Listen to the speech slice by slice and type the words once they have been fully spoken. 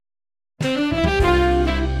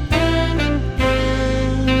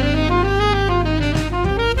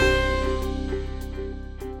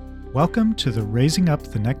Welcome to the Raising Up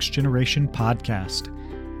the Next Generation podcast.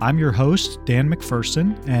 I'm your host, Dan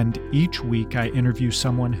McPherson, and each week I interview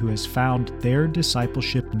someone who has found their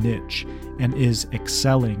discipleship niche and is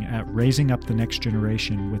excelling at raising up the next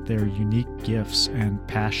generation with their unique gifts and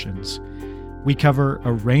passions. We cover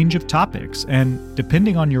a range of topics, and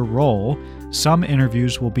depending on your role, some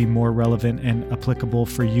interviews will be more relevant and applicable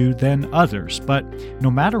for you than others. But no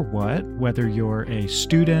matter what, whether you're a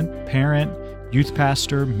student, parent, youth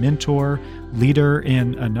pastor, mentor, leader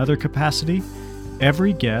in another capacity,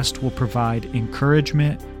 every guest will provide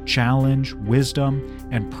encouragement, challenge, wisdom,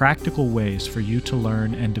 and practical ways for you to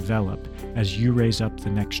learn and develop as you raise up the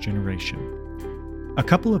next generation. A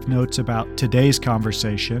couple of notes about today's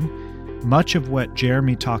conversation. Much of what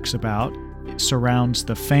Jeremy talks about surrounds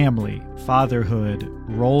the family, fatherhood,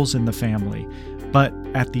 roles in the family. But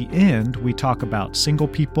at the end, we talk about single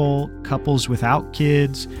people, couples without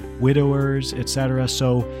kids, widowers, etc.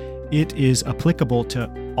 So it is applicable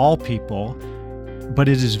to all people, but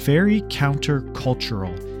it is very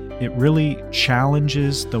countercultural. It really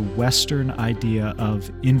challenges the Western idea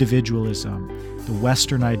of individualism, the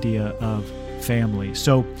Western idea of family.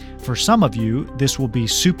 So for some of you, this will be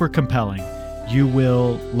super compelling. You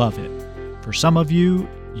will love it. For some of you,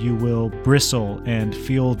 you will bristle and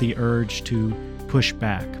feel the urge to push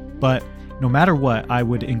back. But no matter what, I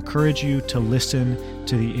would encourage you to listen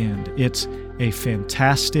to the end. It's a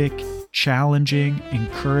fantastic, challenging,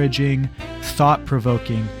 encouraging,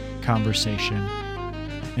 thought-provoking conversation.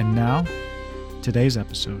 And now, today's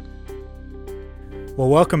episode. Well,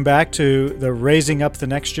 welcome back to the Raising Up the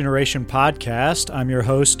Next Generation podcast. I'm your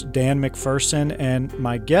host, Dan McPherson, and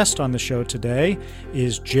my guest on the show today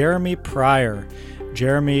is Jeremy Pryor.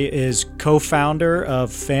 Jeremy is co-founder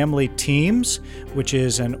of Family Teams, which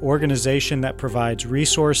is an organization that provides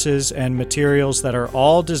resources and materials that are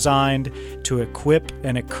all designed to equip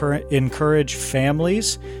and encourage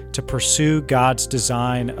families to pursue God's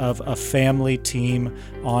design of a family team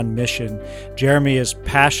on mission. Jeremy is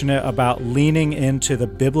passionate about leaning into the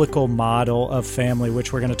biblical model of family,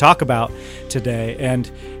 which we're going to talk about today.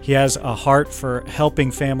 And he has a heart for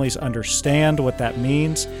helping families understand what that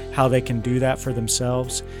means, how they can do that for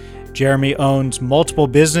themselves. Jeremy owns multiple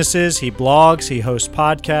businesses. He blogs, he hosts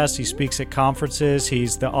podcasts, he speaks at conferences.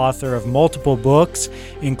 He's the author of multiple books,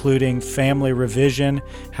 including Family Revision,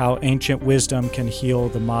 How Ancient Wisdom Can Heal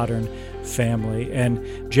the Modern Family.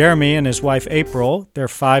 And Jeremy and his wife April, their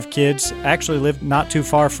 5 kids, actually live not too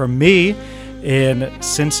far from me in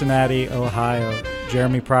Cincinnati, Ohio.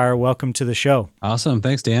 Jeremy Pryor, welcome to the show. Awesome.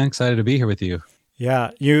 Thanks, Dan. Excited to be here with you.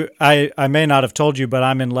 Yeah, I may not have told you, but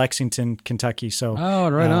I'm in Lexington, Kentucky. So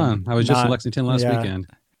right on. I was just in Lexington last weekend.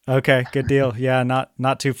 Okay, good deal. Yeah,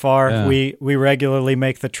 not too far. Yeah. We regularly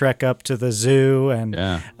make the trek up to the zoo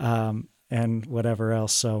and whatever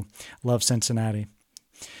else. So love Cincinnati.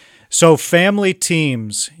 So Family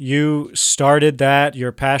Teams, you started that.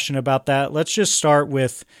 You're passionate about that. Let's just start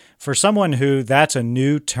with, for someone who that's a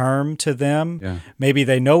new term to them, maybe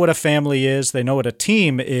they know what a family is, they know what a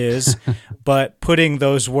team is, but putting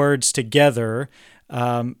those words together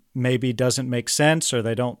maybe doesn't make sense, or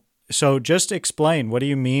they don't. So just explain, what do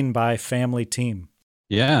you mean by family team?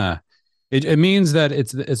 Yeah, it means that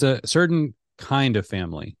it's a certain kind of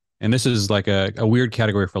family. And this is like a weird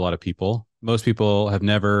category for a lot of people. Most people have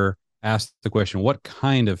never asked the question, what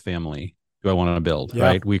kind of family do I want to build? Yeah.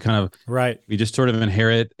 Right? We just sort of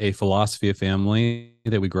inherit a philosophy of family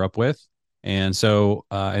that we grew up with. And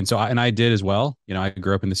I did as well. You know, I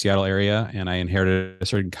grew up in the Seattle area and I inherited a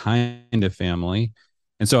certain kind of family.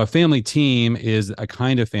 And so a family team is a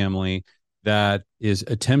kind of family that is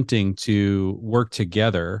attempting to work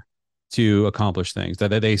together to accomplish things,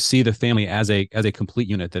 that they see the family as a complete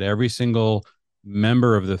unit, that every single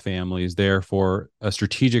member of the family is there for a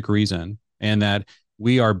strategic reason, and that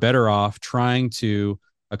we are better off trying to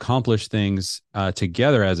accomplish things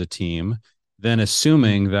together as a team than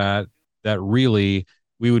assuming that really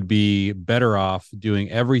we would be better off doing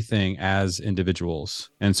everything as individuals.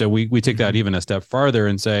 And so we take that even a step farther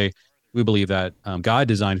and say, we believe that God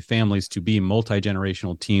designed families to be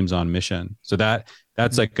multi-generational teams on mission. So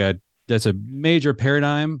that's that's a major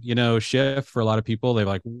paradigm, shift for a lot of people. They're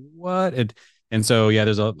like, what? And so,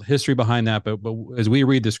 there's a history behind that. But as we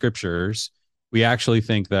read the scriptures, we actually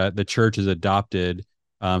think that the church has adopted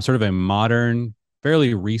sort of a modern,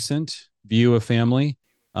 fairly recent view of family,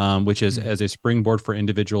 which is as a springboard for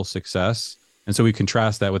individual success. And so we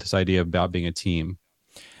contrast that with this idea about being a team.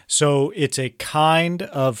 So it's a kind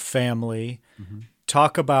of family.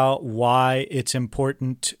 Talk about why it's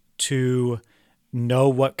important to know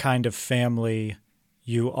what kind of family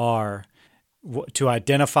you are, to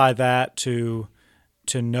identify that, to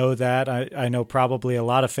to know that. I know probably a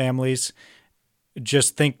lot of families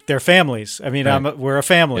just think they're families. I mean, Right. we're a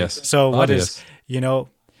family. Yes. So what is, Obvious. you know,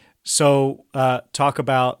 so talk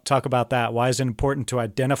about that. Why is it important to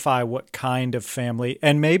identify what kind of family,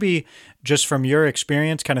 and maybe just from your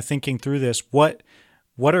experience, kind of thinking through this, what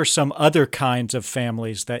are some other kinds of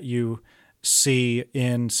families that you see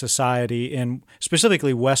in society, in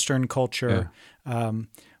specifically Western Yeah. culture, um,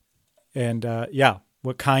 and yeah,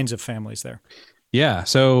 what kinds of families there? Yeah.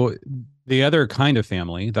 So the other kind of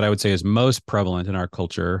family that I would say is most prevalent in our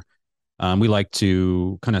culture, we like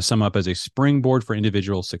to kind of sum up as a springboard for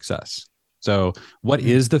individual success. So, what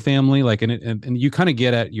is Mm-hmm. the family like? And you kind of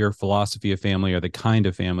get at your philosophy of family or the kind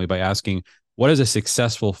of family by asking, what does a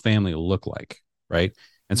successful family look like? Right.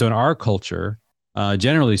 And so, in our culture,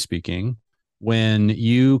 generally speaking, when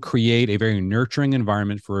you create a very nurturing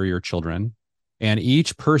environment for your children, and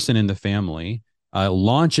each person in the family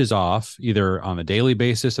launches off either on a daily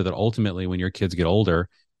basis or that ultimately, when your kids get older,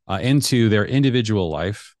 into their individual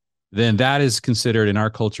life, then that is considered in our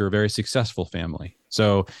culture a very successful family.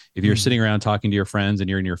 So if you're Mm-hmm. sitting around talking to your friends and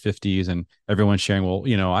you're in your 50s and everyone's sharing, well,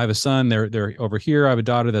 I have a son, they're over here, I have a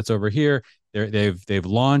daughter that's over here. They've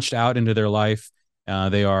launched out into their life.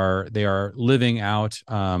 They are living out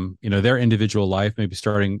their individual life, maybe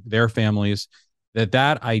starting their families.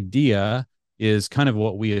 That idea is kind of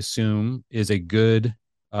what we assume is a good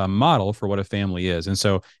model for what a family is.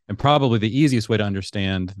 And probably the easiest way to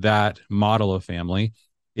understand that model of family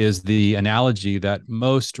is the analogy that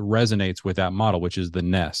most resonates with that model, which is the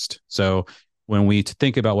nest. So when we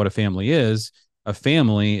think about what a family is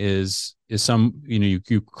some, you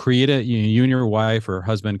create you and your wife or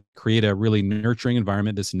husband create a really nurturing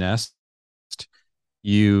environment, this nest.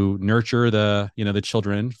 You nurture the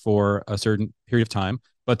children for a certain period of time,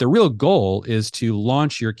 but the real goal is to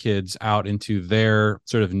launch your kids out into their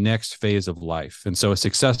sort of next phase of life. And so a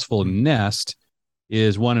successful nest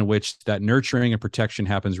is one in which that nurturing and protection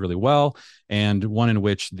happens really well, and one in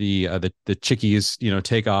which the chickies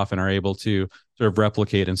take off and are able to sort of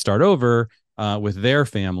replicate and start over with their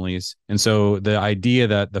families. And so the idea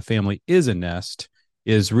that the family is a nest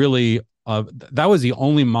is really that was the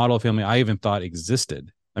only model of family I even thought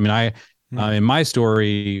existed. I mean, Mm-hmm. in my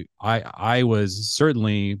story, I was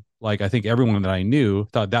certainly, like, I think everyone that I knew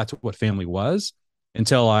thought that's what family was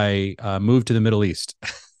until I moved to the Middle East.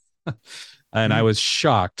 And I Mm-hmm. was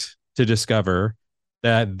shocked to discover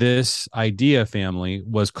that this idea of family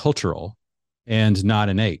was cultural and not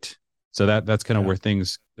innate. So that's kind of Yeah. where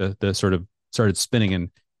things the sort of started spinning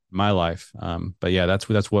in my life. But yeah,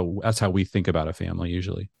 that's how we think about a family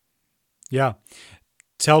usually. Yeah.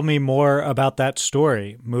 Tell me more about that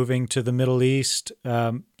story, moving to the Middle East,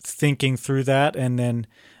 thinking through that. And then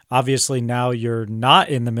obviously now you're not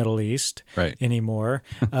in the Middle East Right. anymore.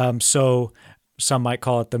 So some might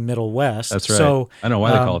call it the Middle West. That's right. So, I don't know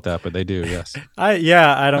why they call it that, but they do. Yes.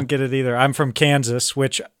 I don't get it either. I'm from Kansas,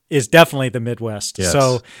 which is definitely the Midwest.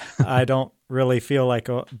 So Yes. I don't really feel like,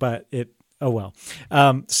 but oh well.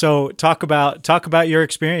 So talk about your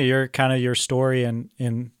experience, your story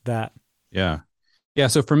in that. Yeah. Yeah.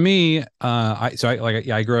 So for me,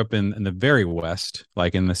 I grew up in the very West,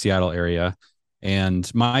 like in the Seattle area. And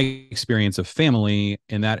my experience of family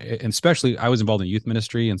in that, and especially I was involved in youth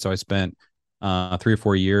ministry. And so I spent 3 or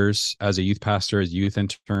 4 years as a youth pastor, as a youth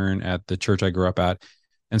intern at the church I grew up at.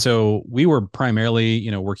 And so we were primarily,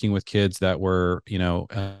 working with kids that were,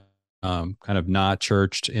 kind of not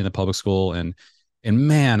churched in the public school. And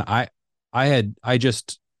man,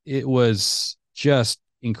 it was just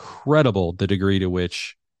incredible the degree to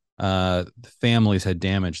which families had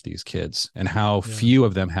damaged these kids and how Yeah. few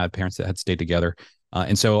of them had parents that had stayed together.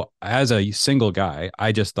 And so as a single guy,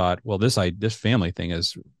 I just thought, well, this family thing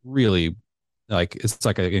is really like, it's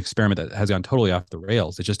like an experiment that has gone totally off the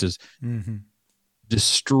rails. It just is Mm-hmm.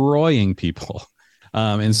 destroying people.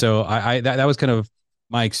 And Mm-hmm. so that was kind of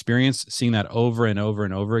my experience seeing that over and over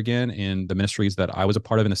and over again in the ministries that I was a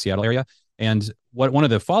part of in the Seattle area. And one of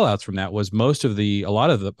the fallouts from that was a lot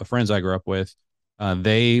of the friends I grew up with,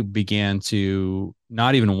 they began to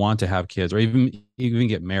not even want to have kids or even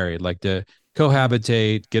get married, like to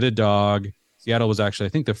cohabitate, get a dog. Seattle was actually, I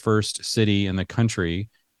think, the first city in the country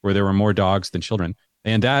where there were more dogs than children.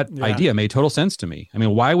 And that Yeah. idea made total sense to me. I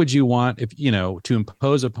mean, why would you want, if to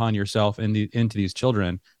impose upon yourself into these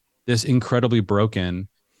children this incredibly broken,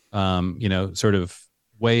 sort of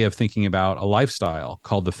way of thinking about a lifestyle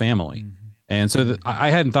called the family? And so Mm-hmm. I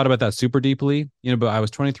hadn't thought about that super deeply, but I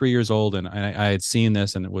was 23 years old and I had seen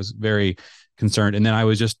this and it was very concerned. And then I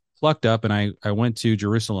was just plucked up and I went to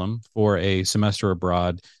Jerusalem for a semester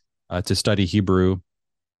abroad to study Hebrew.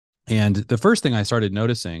 And the first thing I started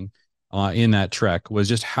noticing in that trek was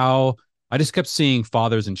just how I just kept seeing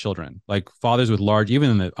fathers and children, like fathers with large,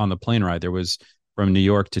 even on the plane ride, there was from New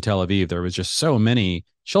York to Tel Aviv, there was just so many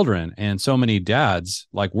children and so many dads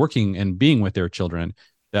like working and being with their children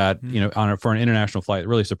that, for an international flight, it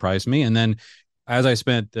really surprised me. And then as I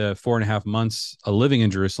spent 4.5 months living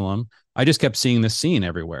in Jerusalem, I just kept seeing this scene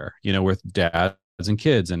everywhere, with dads and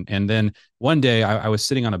kids. And then one day I was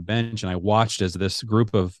sitting on a bench and I watched as this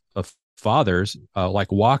group of fathers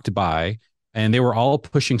like walked by, and they were all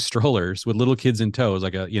pushing strollers with little kids in tow. It was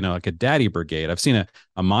like like a daddy brigade. I've seen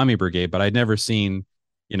a mommy brigade, but I'd never seen,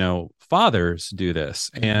 fathers do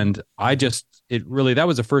this. And that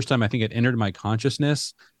was the first time I think it entered my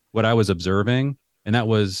consciousness, what I was observing. And that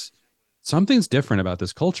was, something's different about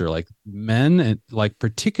this culture. Like men, and like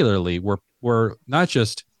particularly were not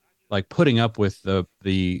just like putting up with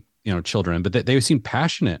the children, but they seem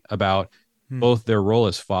passionate about both their role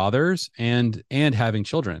as fathers and having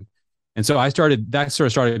children. And so that sort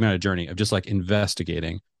of started me on a journey of just like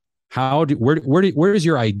investigating where does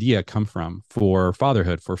your idea come from for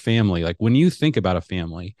fatherhood, for family? Like when you think about a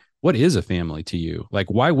family, what is a family to you? Like,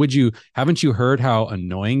 haven't you heard how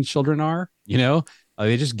annoying children are?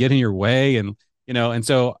 They just get in your way, and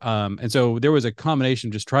so there was a combination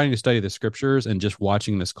of just trying to study the scriptures and just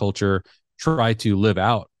watching this culture try to live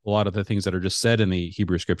out a lot of the things that are just said in the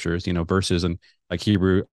Hebrew scriptures, verses and like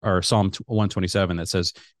Hebrew or Psalm 127 that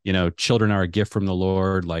says, children are a gift from the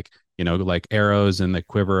Lord, like arrows in the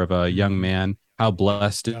quiver of a young man. How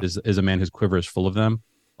blessed is a man whose quiver is full of them.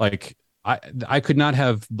 Like I could not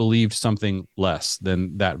have believed something less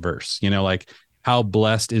than that verse, like how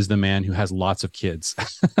blessed is the man who has lots of kids.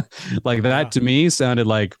 Like that to me sounded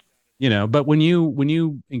like, but when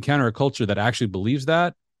you encounter a culture that actually believes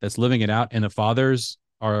that's living it out, and the fathers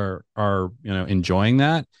are enjoying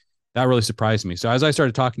that really surprised me. So as I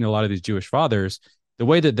started talking to a lot of these Jewish fathers, the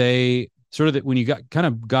way that they when you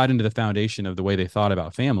got into the foundation of the way they thought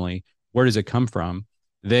about family, where does it come from?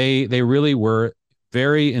 They really were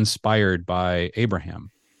very inspired by Abraham.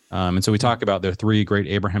 And so we talk about the three great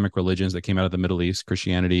Abrahamic religions that came out of the Middle East: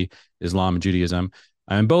 Christianity, Islam, and Judaism.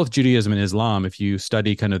 And both Judaism and Islam, if you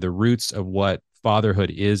study kind of the roots of what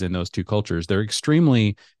fatherhood is in those two cultures, they're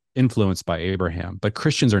extremely influenced by Abraham. But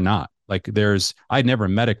Christians are not. Like I'd never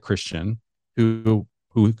met a Christian who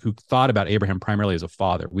thought about Abraham primarily as a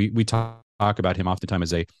father. We talk about him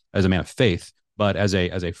oftentimes as a man of faith, but as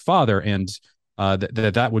a father, and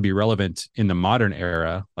that would be relevant in the modern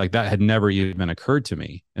era. Like that had never even occurred to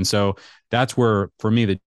me. And so that's where, for me,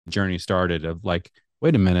 the journey started of like,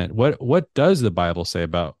 wait a minute, what does the Bible say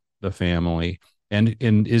about the family? And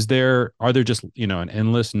are there just, an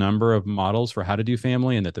endless number of models for how to do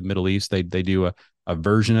family, and that the Middle East, they do a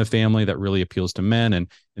version of family that really appeals to men. And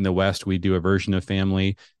in the West, we do a version of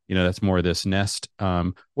family, that's more this nest.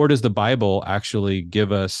 Or does the Bible actually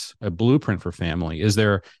give us a blueprint for family? Is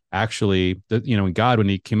there actually, God, when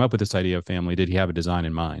he came up with this idea of family, did he have a design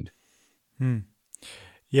in mind?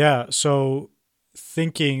 Yeah. So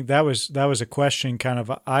thinking that was a question kind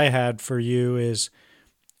of I had for you is,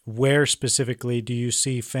 where specifically do you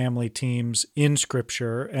see family teams in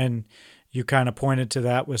Scripture? And you kind of pointed to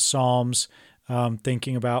that with Psalms,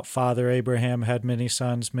 thinking about Father Abraham had many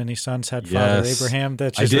sons had Father Abraham.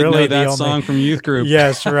 That's just really the only song from youth group.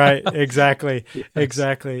 Yes, right, exactly,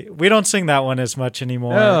 exactly. We don't sing that one as much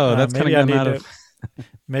anymore. Oh, that's kind of gone out of.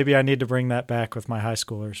 Maybe I need to bring that back with my high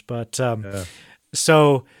schoolers. But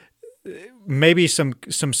so maybe some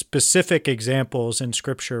specific examples in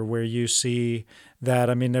Scripture where you see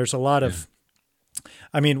that. I mean, there's a lot of,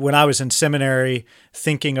 when I was in seminary,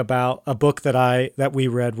 thinking about a book that we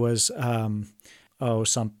read was,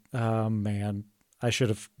 man, I should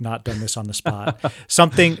have not done this on the spot.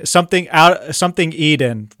 something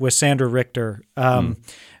Eden with Sandra Richter.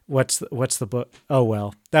 What's the book? Oh,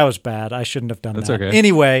 well, that was bad. I shouldn't have done that. Okay.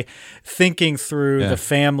 Anyway, thinking through the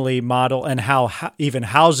family model and how even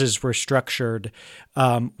houses were structured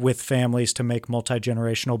with families to make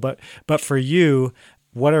multi-generational. But for you,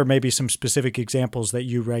 what are maybe some specific examples that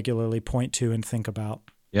you regularly point to and think about?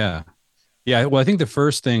 Yeah. Well, I think the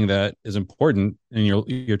first thing that is important, and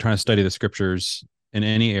you're trying to study the scriptures in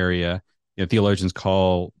any area, theologians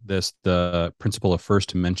call this the principle of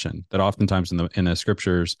first mention. That oftentimes in the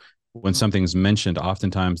scriptures, when something's mentioned,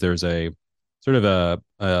 oftentimes there's a sort of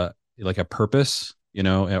a purpose,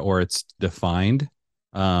 or it's defined.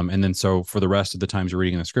 And then so for the rest of the times you're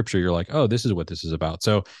reading in the scripture, you're like, oh, this is what this is about.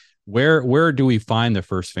 So where do we find the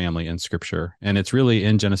first family in scripture? And it's really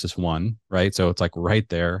in Genesis 1, right? So it's like right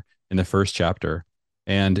there in the first chapter.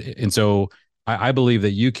 And so I believe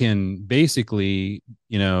that you can basically,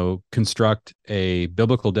 construct a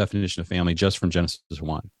biblical definition of family just from Genesis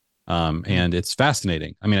 1. And it's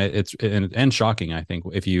fascinating. I mean, it's and shocking, I think,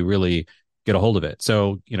 if you really get a hold of it.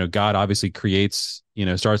 So, God obviously creates,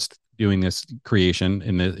 starts doing this creation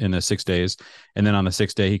in the 6 days. And then on the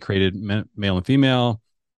sixth day, he created male and female,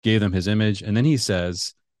 gave them his image. And then he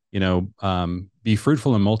says, be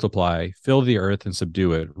fruitful and multiply, fill the earth and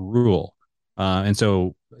subdue it, rule. And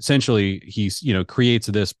so essentially he's, creates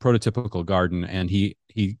this prototypical garden, and he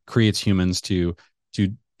creates humans to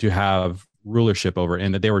have rulership over it,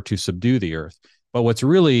 and that they were to subdue the earth. But what's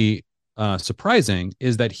really surprising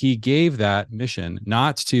is that he gave that mission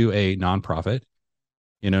not to a nonprofit,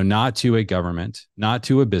 not to a government, not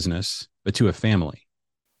to a business, but to a family.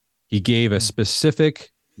 He gave a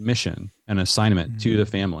specific mission and assignment to the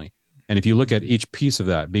family. And if you look at each piece of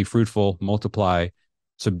that, be fruitful, multiply,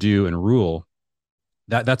 subdue, and rule,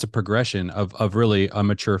 that's a progression of really a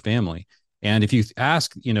mature family. And if you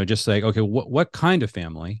ask, just like, okay, what kind of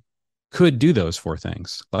family could do those four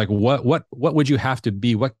things? Like what would you have to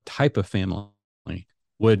be? What type of family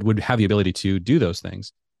would have the ability to do those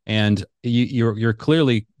things? And you're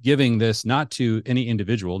clearly giving this not to any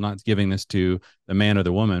individual, not giving this to the man or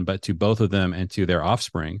the woman, but to both of them and to their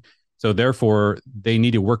offspring. So therefore, they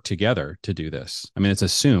need to work together to do this. I mean, it's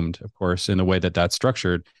assumed, of course, in the way that that's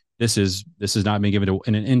structured, this is not being given to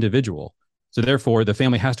an individual. So therefore, the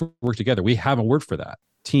family has to work together. We have a word for that: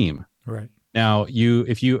 team. Right. Now,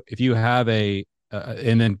 if you have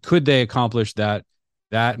and then could they accomplish that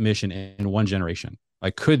mission in one generation?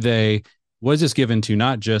 Like, was this given to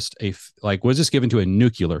not just was this given to a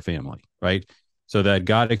nuclear family, right? So that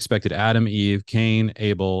God expected Adam, Eve, Cain,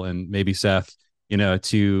 Abel, and maybe Seth,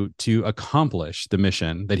 to accomplish the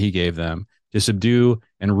mission that he gave them, to subdue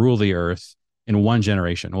and rule the earth in one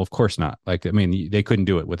generation. Well, of course not. They couldn't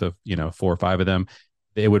do it with 4 or 5 of them.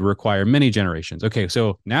 It would require many generations. Okay,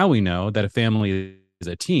 so now we know that a family is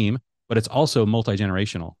a team, but it's also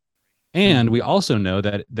multi-generational. And we also know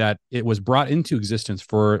that it was brought into existence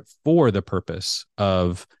for the purpose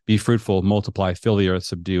of be fruitful, multiply, fill the earth,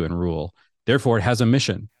 subdue, and rule. Therefore, it has a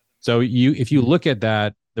mission. So if you look at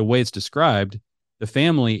that, the way it's described, the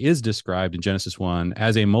family is described in Genesis 1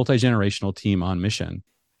 as a multi-generational team on mission.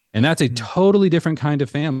 And that's a totally different kind of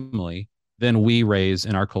family than we raise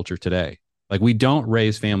in our culture today. Like, we don't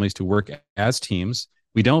raise families to work as teams.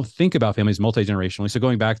 We don't think about families multi-generationally. So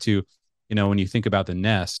going back to, when you think about the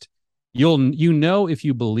nest, if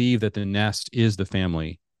you believe that the nest is the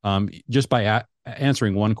family, just by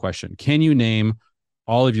answering one question: can you name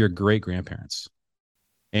all of your great grandparents?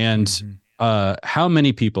 And how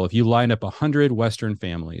many people, if you line up 100 Western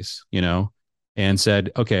families, and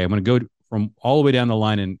said, okay, I'm going to go from all the way down the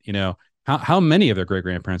line, and how many of their great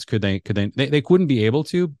grandparents could they couldn't be able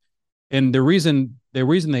to. And the reason they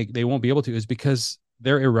won't be able to is because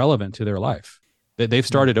they're irrelevant to their life. That they've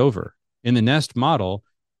started over. In the nest model,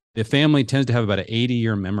 the family tends to have about an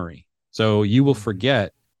 80-year memory. So you will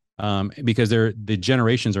forget because the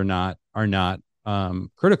generations are not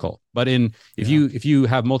critical. But if you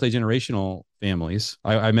have multi-generational families,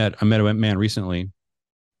 I met a man recently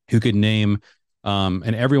who could name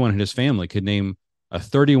and everyone in his family could name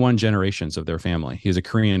 31 generations of their family. He's a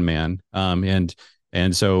Korean man,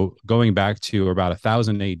 and so going back to about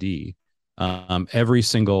 1000 AD, every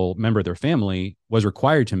single member of their family was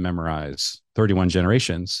required to memorize 31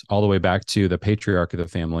 generations, all the way back to the patriarch of the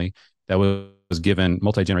family that was given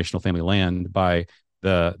multi-generational family land by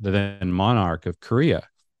the then monarch of Korea.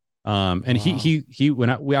 And he when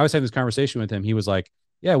I was having this conversation with him, he was like,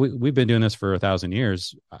 yeah, we've been doing this for 1,000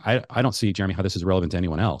 years. I don't see, Jeremy, how this is relevant to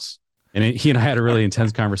anyone else. And he and I had a really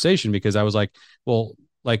intense conversation, because I was like, well,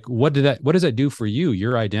 like, what does that do for you,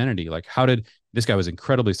 your identity? Like, this guy was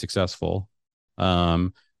incredibly successful.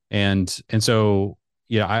 And so,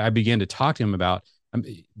 I began to talk to him about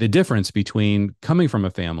the difference between coming from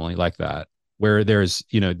a family like that, where there's,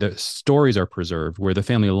 the stories are preserved, where the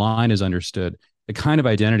family line is understood, the kind of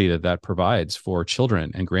identity that provides for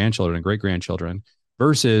children and grandchildren and great-grandchildren,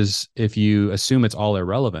 versus if you assume it's all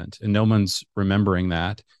irrelevant and no one's remembering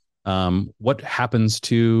that, what happens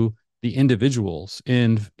to the individuals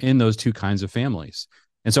in those two kinds of families.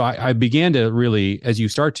 And so I began to really, as you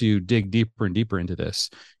start to dig deeper and deeper into this,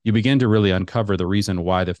 you begin to really uncover the reason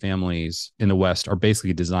why the families in the West are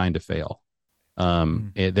basically designed to fail.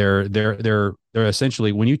 They're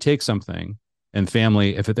essentially, when you take something and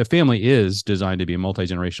if the family is designed to be a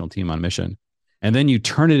multi-generational team on mission, and then you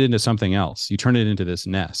turn it into something else, you turn it into this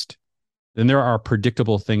nest, then there are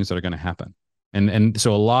predictable things that are going to happen. And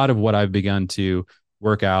so a lot of what I've begun to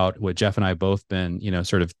work out, what Jeff and I both been,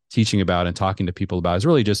 sort of teaching about and talking to people about, is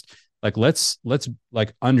really just like, let's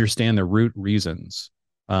like understand the root reasons.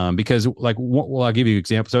 Because I'll give you an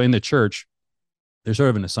example. So in the church, there's sort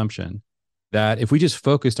of an assumption that if we just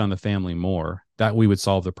focused on the family more, that we would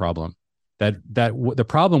solve the problem. The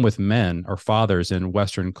problem with men or fathers in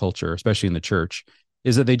Western culture, especially in the church,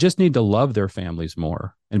 is that they just need to love their families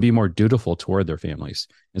more and be more dutiful toward their families.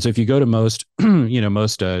 And so if you go to most,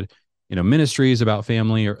 ministries about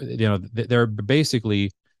family, or, they're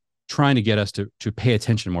basically trying to get us to pay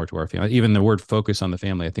attention more to our family. Even the word focus on the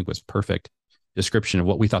family, I think, was perfect description of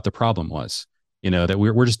what we thought the problem was, that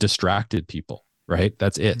we're just distracted people, right?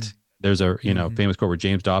 That's it. There's a, famous quote where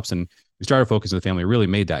James Dobson, who started focusing on the family, really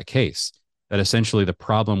made that case that essentially the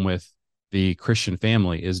problem with the Christian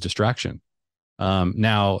family is distraction.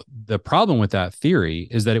 Now, the problem with that theory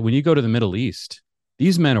is that when you go to the Middle East,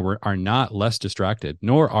 these men are not less distracted,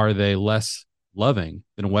 nor are they less loving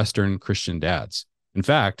than Western Christian dads. In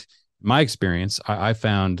fact, my experience, I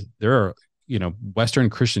found there are, Western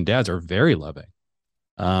Christian dads are very loving,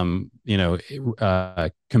 compared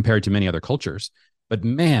to many other cultures. But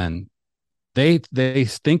man, they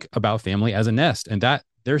think about family as a nest, and that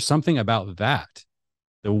there's something about that,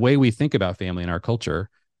 the way we think about family in our culture,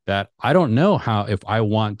 that I don't know how, if I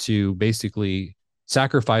want to basically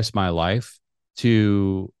sacrifice my life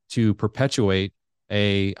to perpetuate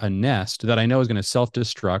a nest that I know is going to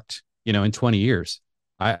self-destruct, in 20 years.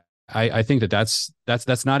 I think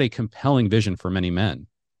that's not a compelling vision for many men.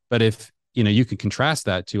 But if, you can contrast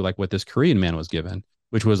that to like what this Korean man was given,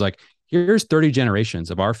 which was like, here's 30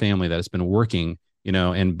 generations of our family that has been working,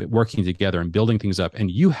 and working together and building things up. And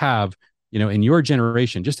you have, in your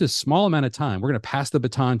generation, just a small amount of time, we're going to pass the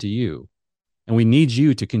baton to you. And we need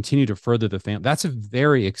you to continue to further the family. That's a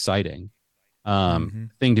very exciting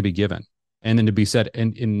thing to be given. And then to be said,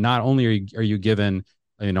 and not only are you given,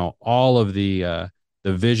 all of the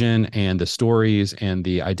vision and the stories and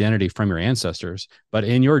the identity from your ancestors, but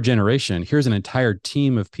in your generation, here's an entire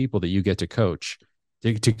team of people that you get to coach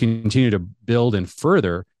to continue to build and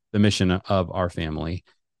further the mission of our family.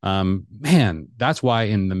 Man, that's why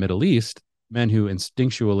in the Middle East, men who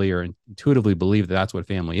instinctually or intuitively believe that that's what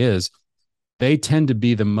family is, they tend to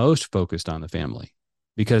be the most focused on the family,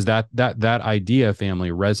 because that idea of family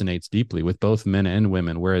resonates deeply with both men and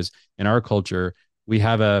women. Whereas in our culture, we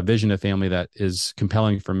have a vision of family that is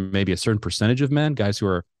compelling for maybe a certain percentage of men, guys who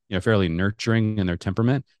are, fairly nurturing in their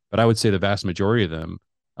temperament. But I would say the vast majority of them,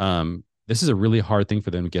 this is a really hard thing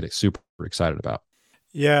for them to get super excited about.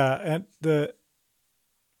 Yeah.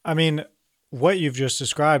 And what you've just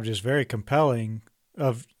described is very compelling,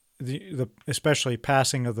 of the especially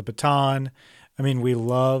passing of the baton. We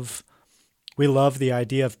love the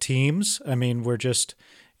idea of teams. We're just,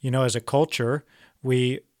 as a culture,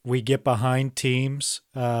 we get behind teams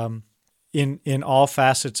in all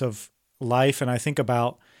facets of life. And I think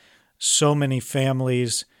about so many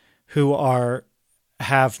families who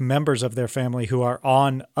have members of their family who are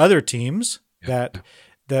on other teams that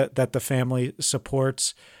the family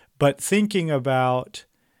supports. But thinking about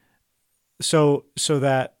so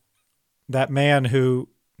that man who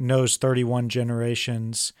knows 31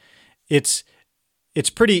 generations, it's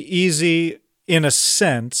pretty easy in a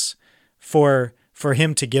sense for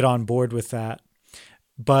him to get on board with that.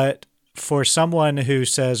 But for someone who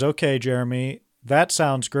says, okay, Jeremy, that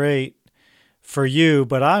sounds great for you,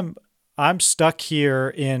 but I'm stuck here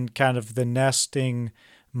in kind of the nesting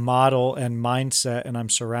model and mindset, and I'm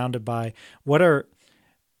surrounded by what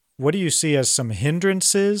do you see as some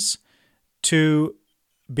hindrances to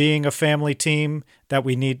being a family team that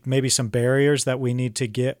we need, maybe some barriers that we need to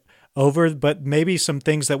get over, but maybe some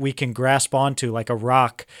things that we can grasp onto, like a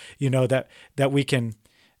rock, that we can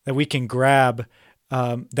grab,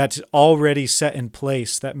 that's already set in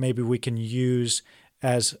place, that maybe we can use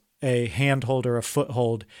as a handhold or a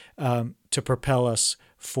foothold to propel us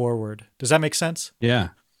forward. Does that make sense? Yeah.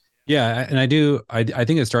 And I do. I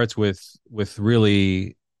think it starts with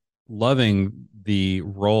really loving the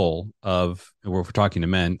role of, if we're talking to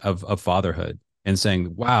men, of fatherhood, and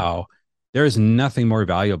saying, wow, there is nothing more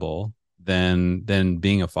valuable than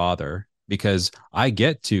being a father, because I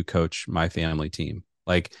get to coach my family team.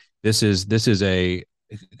 Like this is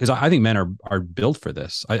because I think men are built for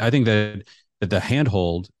this. I think that the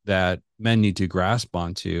handhold that men need to grasp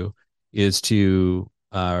onto is to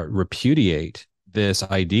repudiate this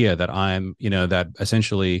idea that that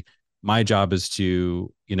essentially my job is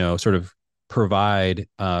to, sort of provide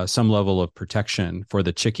some level of protection for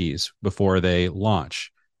the chickies before they launch.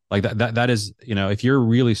 Like that is, if you're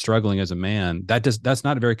really struggling as a man, that's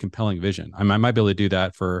not a very compelling vision. I might be able to do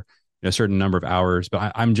that for a certain number of hours,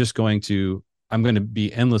 but I'm going to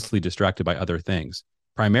be endlessly distracted by other things,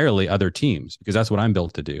 primarily other teams, because that's what I'm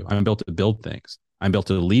built to do. I'm built to build things. I'm built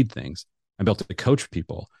to lead things. I'm built to coach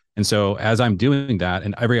people. And so as I'm doing that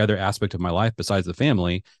and every other aspect of my life besides the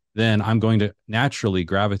family, then I'm going to naturally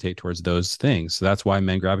gravitate towards those things. So that's why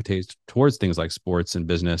men gravitate towards things like sports and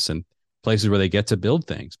business and places where they get to build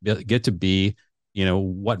things, get to be,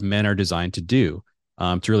 what men are designed to do,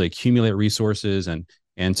 to really accumulate resources and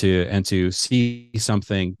to see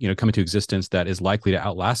something, come into existence that is likely to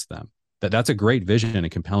outlast them. That's a great vision and a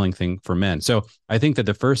compelling thing for men. So I think that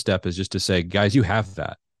the first step is just to say, guys, you have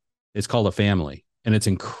that. It's called a family, and it's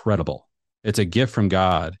incredible. It's a gift from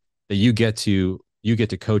God that you get to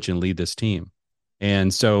coach and lead this team.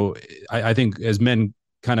 And so I think as men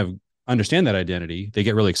kind of understand that identity, they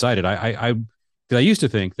get really excited. Because I used to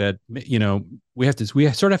think that, we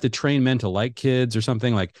sort of have to train men to like kids or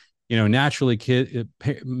something like, naturally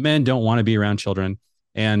men don't want to be around children.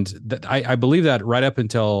 And I believe that right up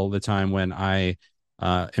until the time when I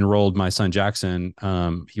enrolled my son Jackson.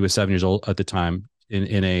 He was 7 years old at the time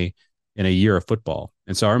in a year of football.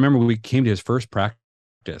 And so I remember we came to his first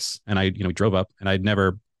practice, and I drove up, and I'd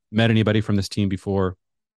never met anybody from this team before.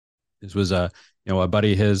 This was a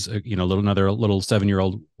buddy of his, another little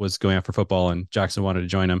 7-year-old was going out for football, and Jackson wanted to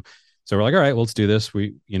join him. So we're like, all right, well, let's do this.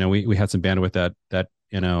 We had some bandwidth that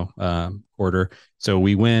quarter. So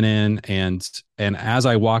we went in, and as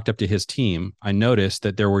I walked up to his team, I noticed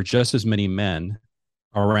that there were just as many men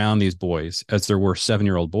around these boys as there were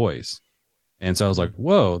 7-year-old boys. And so I was like,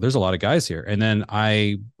 whoa, there's a lot of guys here. And then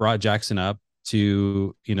I brought Jackson up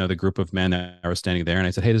to, the group of men that were standing there. And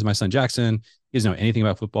I said, hey, this is my son, Jackson. He doesn't know anything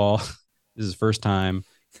about football. This is his first time.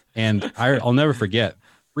 And I'll never forget,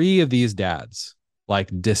 3 of these dads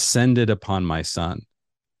descended upon my son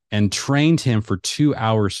and trained him for 2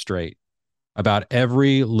 hours straight about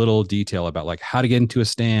every little detail about how to get into a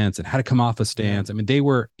stance and how to come off a stance. I mean, they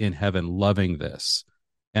were in heaven loving this.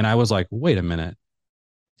 And I was like, wait a minute.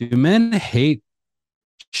 Do men hate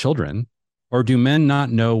children, or do men not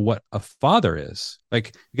know what a father is?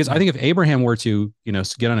 Because I think if Abraham were to,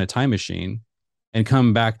 get on a time machine and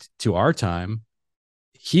come back to our time,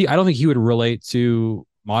 I don't think he would relate to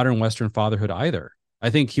modern Western fatherhood either. I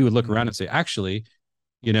think he would look around and say, actually,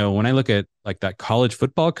 when I look at that college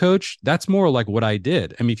football coach, that's more like what I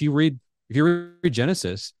did. I mean, if you read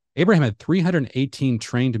Genesis, Abraham had 318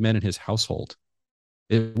 trained men in his household.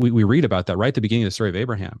 We read about that right at the beginning of the story of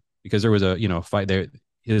Abraham, because there was a fight there.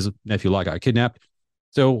 His nephew Lot got kidnapped.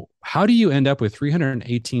 So how do you end up with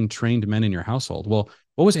 318 trained men in your household? Well,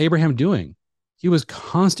 what was Abraham doing? He was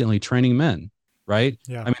constantly training men, right?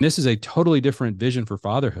 Yeah. I mean, this is a totally different vision for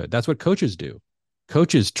fatherhood. That's what coaches do.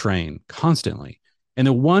 Coaches train constantly. And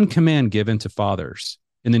the one command given to fathers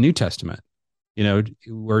in the New Testament,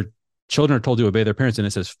 where children are told to obey their parents, and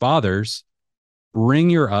it says, fathers, bring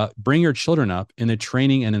your children up in the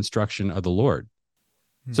training and instruction of the Lord.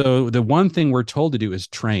 So the one thing we're told to do is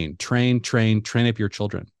train up your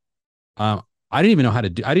children. I didn't even know how to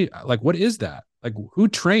do. What is that? Who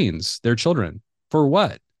trains their children for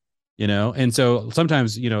what? And so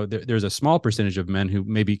sometimes, there's a small percentage of men who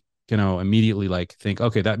maybe, immediately think,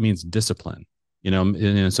 okay, that means discipline,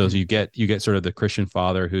 and so you get sort of the Christian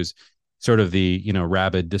father who's sort of the,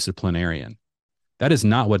 rabid disciplinarian. That is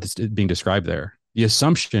not what's being described there. The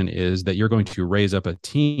assumption is that you're going to raise up a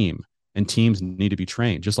team, and teams need to be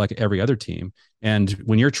trained just like every other team. And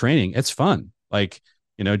when you're training, it's fun.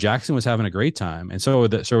 Jackson was having a great time. And so were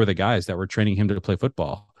the guys that were training him to play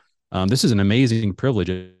football. This is an amazing privilege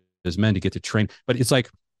as men to get to train. But it's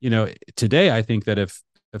today, I think that if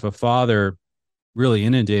a father really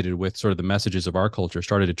inundated with sort of the messages of our culture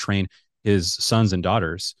started to train his sons and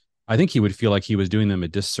daughters, I think he would feel like he was doing them a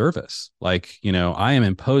disservice. I am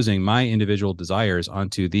imposing my individual desires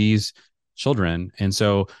onto these children. And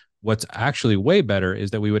so what's actually way better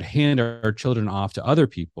is that we would hand our children off to other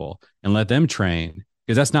people and let them train,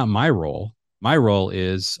 because that's not my role. My role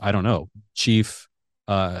is, I don't know, chief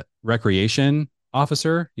recreation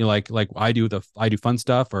officer. I do fun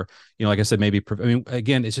stuff, or like I said, maybe. I mean,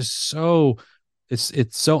 again, it's just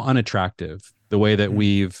it's so unattractive the way that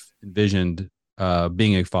we've envisioned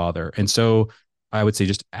being a father. And so I would say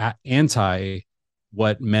just anti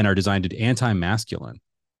what men are designed to do, anti-masculine.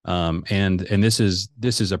 And this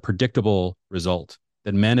is a predictable result,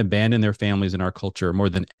 that men abandon their families in our culture more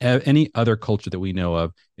than any other culture that we know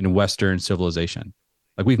of in Western civilization.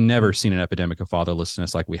 We've never seen an epidemic of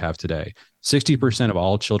fatherlessness like we have today. 60% of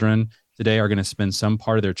all children today are going to spend some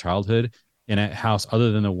part of their childhood in a house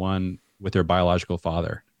other than the one with their biological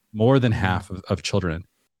father. More than half of children.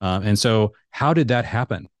 And so how did that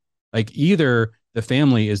happen? Either the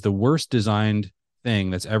family is the worst designed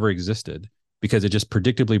thing that's ever existed, because it just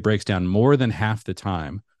predictably breaks down more than half the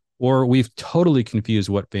time, or we've totally confused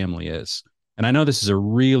what family is. And I know this is a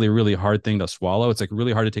really, really hard thing to swallow. It's like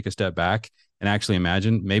really hard to take a step back and actually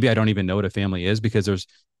imagine. Maybe I don't even know what a family is, because if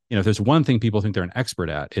there's one thing people think they're an expert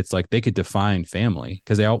at, it's like they could define family,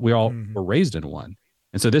 because we all were raised in one.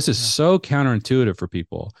 And so this is so counterintuitive for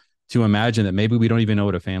people to imagine that maybe we don't even know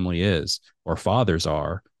what a family is, or fathers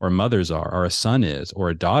are, or mothers are, or a son is, or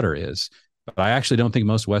a daughter is. But I actually don't think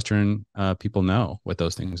most Western people know what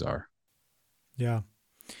those things are. Yeah,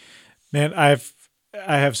 man, I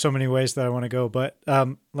have so many ways that I want to go, but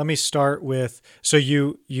let me start with, so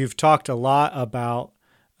you've talked a lot about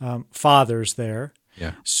fathers there.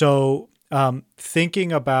 Yeah. So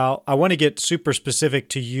thinking about, I want to get super specific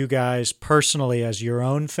to you guys personally as your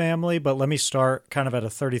own family, but let me start kind of at a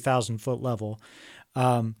 30,000 foot level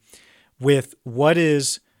with what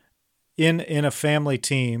is in a family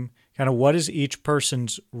team, kind of what is each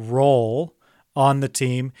person's role on the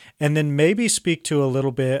team, and then maybe speak to a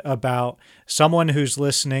little bit about someone who's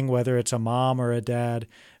listening, whether it's a mom or a dad,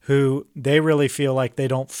 who they really feel like they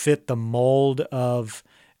don't fit the mold of,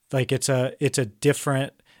 like it's a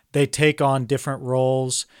different, they take on different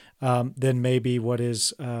roles than maybe what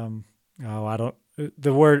is, I don't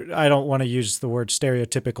want to use the word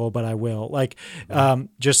stereotypical, but I will, like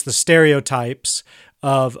just the stereotypes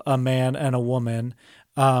of a man and a woman.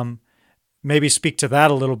 Maybe speak to that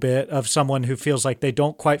a little bit, of someone who feels like they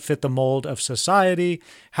don't quite fit the mold of society.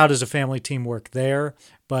 How does a family team work there?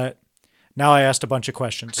 But now I asked a bunch of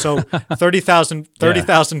questions. So 30,000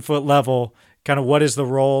 foot level, kind of what is the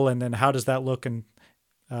role, and then how does that look? And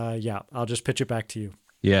I'll just pitch it back to you.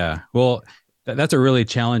 Yeah. Well, that's a really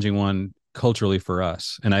challenging one culturally for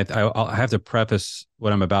us. And I'll have to preface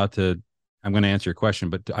what I'm going to answer your question,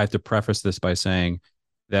 but I have to preface this by saying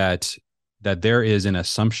that there is an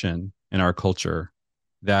assumption in our culture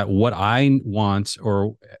that what I want,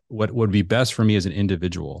 or what would be best for me as an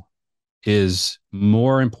individual, is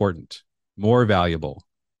more important, more valuable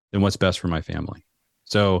than what's best for my family.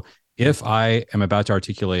 So if I am about to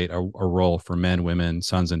articulate a role for men, women,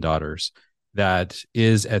 sons, and daughters that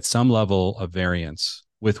is at some level of variance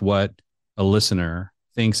with what a listener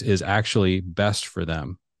thinks is actually best for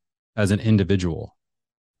them as an individual,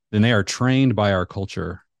 then they are trained by our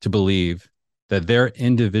culture to believe that their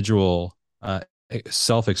individual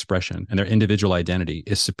self-expression and their individual identity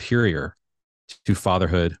is superior to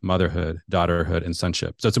fatherhood, motherhood, daughterhood, and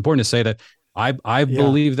sonship. So it's important to say that I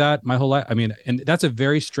believe that my whole life. I mean, and that's a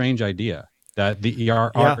very strange idea, that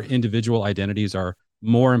our individual identities are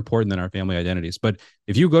more important than our family identities. But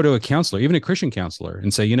if you go to a counselor, even a Christian counselor,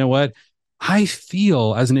 and say, you know what, I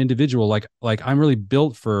feel as an individual like I'm really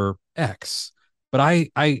built for X, but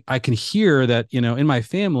I can hear that, in my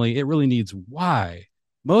family, it really needs Y.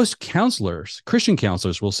 Most counselors, Christian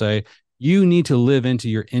counselors, will say, you need to live into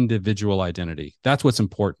your individual identity. That's what's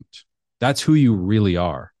important. That's who you really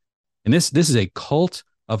are. And this is a cult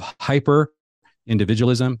of hyper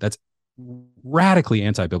individualism that's radically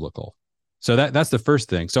anti-biblical. So that's the first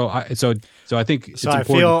thing. So I think it's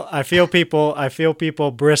important. I feel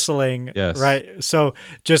people bristling. Yes. Right. So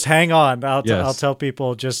just hang on. I'll tell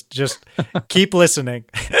people just keep listening.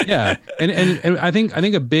 Yeah. And I think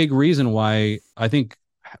a big reason why I think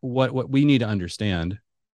what we need to understand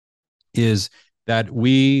is that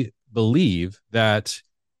we believe that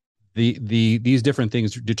these different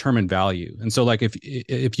things determine value. And so, like,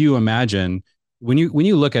 if you imagine, when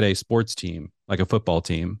you look at a sports team, like a football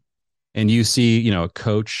team, and you see, a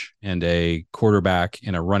coach and a quarterback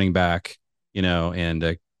and a running back, and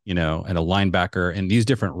a linebacker, and these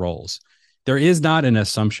different roles, there is not an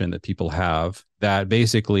assumption that people have that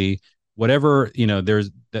basically whatever,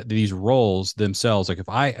 there's these roles themselves. Like if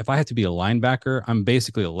I have to be a linebacker, I'm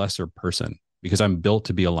basically a lesser person because I'm built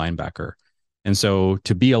to be a linebacker. And so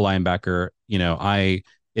to be a linebacker,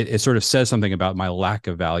 it sort of says something about my lack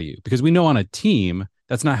of value, because we know on a team,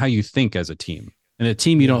 that's not how you think as a team. In a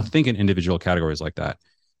team, you don't think in individual categories like that.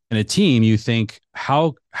 In a team, you think,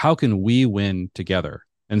 how can we win together?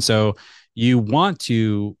 And so you want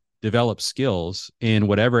to develop skills in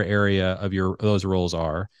whatever area of those roles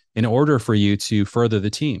are in order for you to further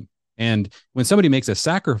the team. And when somebody makes a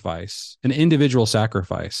sacrifice, an individual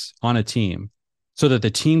sacrifice on a team so that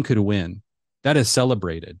the team could win, that is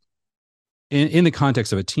celebrated in the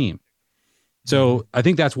context of a team. So I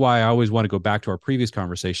think that's why I always want to go back to our previous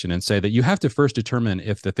conversation and say that you have to first determine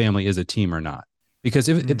if the family is a team or not. Because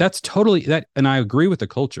if that's totally that, and I agree with the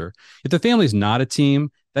culture, if the family is not a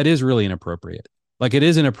team, that is really inappropriate. Like it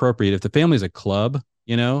is inappropriate if the family is a club,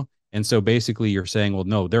 and so basically you're saying, well,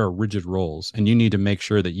 no, there are rigid roles and you need to make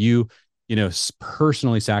sure that you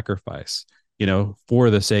personally sacrifice,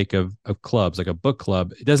 for the sake of clubs, like a book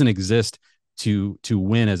club. It doesn't exist to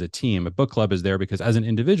win as a team. A book club is there because as an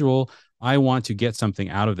individual, I want to get something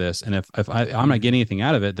out of this. And if I'm not getting anything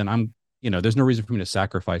out of it, then there's no reason for me to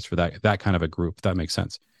sacrifice for that kind of a group, if that makes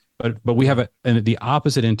sense. But we have the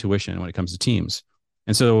opposite intuition when it comes to teams.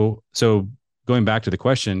 And so going back to the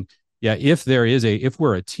question, yeah, if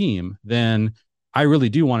we're a team, then I really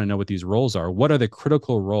do want to know what these roles are. What are the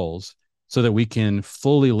critical roles so that we can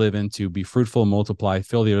fully live into, be fruitful, multiply,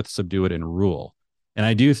 fill the earth, subdue it, and rule? And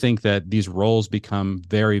I do think that these roles become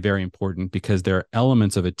very, very important because they're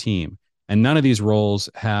elements of a team. And none of these roles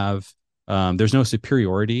have, there's no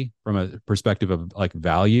superiority from a perspective of like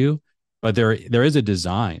value, but there is a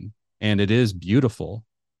design and it is beautiful.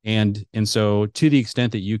 And so to the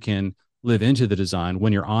extent that you can live into the design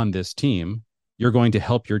when you're on this team, you're going to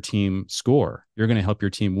help your team score. You're going to help your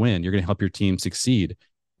team win. You're going to help your team succeed,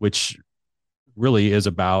 which really is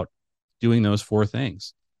about doing those four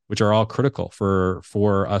things, which are all critical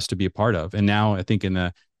for us to be a part of. And now I think in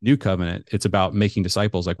the new covenant, it's about making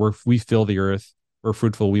disciples. Like we fill the earth, we're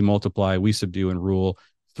fruitful, we multiply, we subdue and rule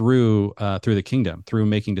through the kingdom, through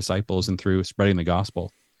making disciples and through spreading the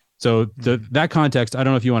gospel. So that context, I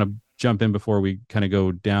don't know if you want to jump in before we kind of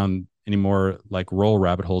go down any more like role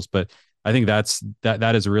rabbit holes, but I think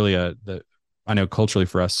that is really I know culturally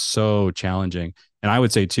for us, so challenging. And I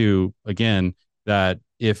would say too, again, that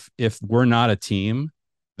if we're not a team,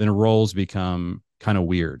 then roles become kind of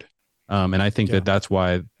weird. And I think that's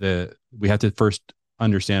why we have to first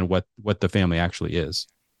understand what the family actually is.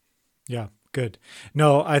 Yeah, good.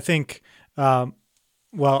 No, I think, I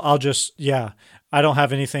don't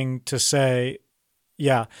have anything to say.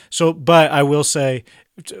 Yeah. So, but I will say,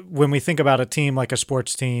 when we think about a team like a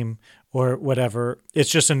sports team or whatever, it's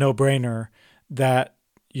just a no-brainer that,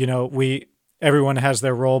 everyone has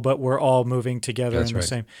their role, but we're all moving together the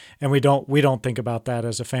same. And we don't think about that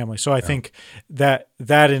as a family. So I think that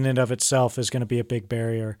in and of itself is going to be a big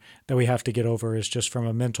barrier that we have to get over, is just from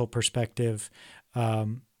a mental perspective,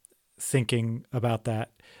 thinking about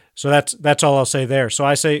that. So that's all I'll say there. So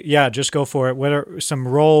I say, yeah, just go for it. What are some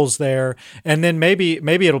roles there? And then maybe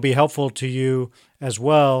it'll be helpful to you as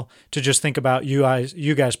well to just think about you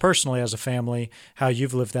guys personally as a family, how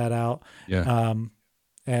you've lived that out. Yeah.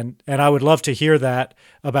 And I would love to hear that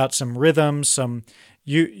about some rhythms, some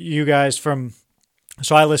you guys from.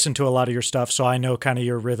 So I listen to a lot of your stuff, so I know kind of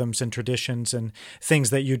your rhythms and traditions and things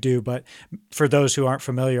that you do. But for those who aren't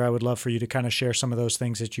familiar, I would love for you to kind of share some of those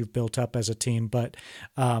things that you've built up as a team. But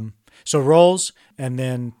so roles, and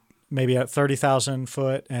then maybe at 30,000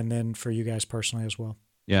 foot, and then for you guys personally as well.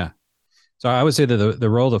 Yeah. So I would say that the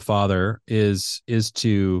role of the father is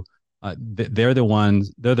to they're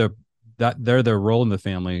the role in the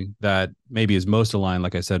family that maybe is most aligned,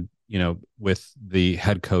 like I said, with the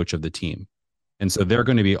head coach of the team. And so they're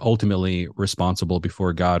going to be ultimately responsible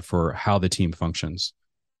before God for how the team functions.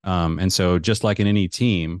 And so just like in any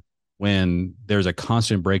team, when there's a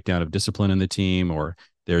constant breakdown of discipline in the team, or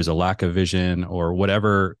there's a lack of vision, or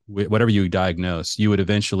whatever you diagnose, you would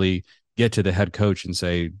eventually get to the head coach and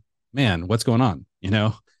say, man, what's going on?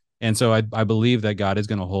 And so I believe that God is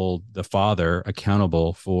going to hold the father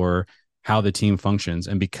accountable for how the team functions.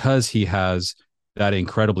 And because he has that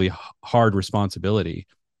incredibly hard responsibility,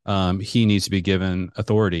 he needs to be given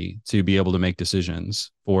authority to be able to make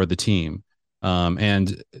decisions for the team.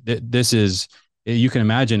 This is, you can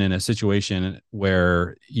imagine in a situation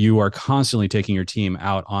where you are constantly taking your team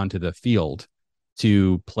out onto the field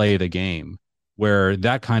to play the game, where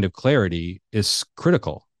that kind of clarity is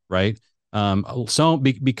critical, right?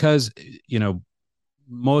 Because,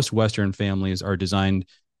 most Western families are designed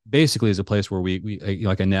basically as a place where we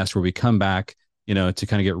like a nest where we come back, to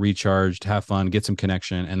kind of get recharged, have fun, get some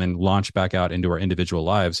connection, and then launch back out into our individual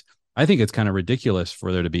lives. I think it's kind of ridiculous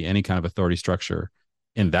for there to be any kind of authority structure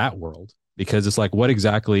in that world, because it's like,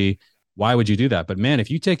 why would you do that? But man,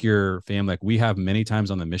 if you take your family, like we have many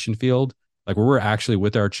times on the mission field, like where we're actually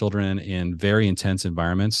with our children in very intense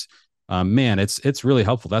environments, man, it's really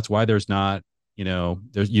helpful. That's why there's not, you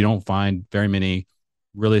don't find very many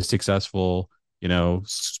really successful,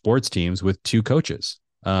 sports teams with two coaches.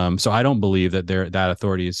 So I don't believe that that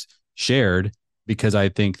authority is shared, because I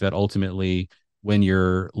think that ultimately when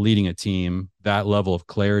you're leading a team, that level of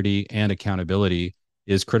clarity and accountability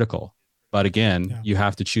is critical. But again, you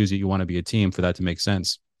have to choose that you want to be a team for that to make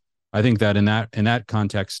sense. I think that in that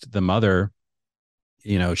context, the mother,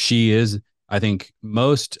 she is, I think,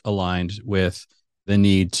 most aligned with the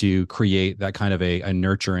need to create that kind of a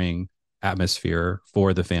nurturing atmosphere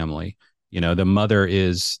for the family. The mother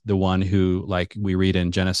is the one who, like we read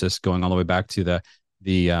in Genesis, going all the way back to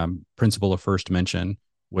the principle of first mention,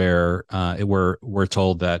 where we're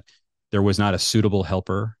told that there was not a suitable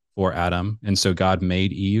helper for Adam. And so God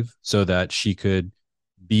made Eve so that she could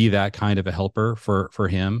be that kind of a helper for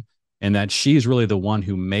him, and that she's really the one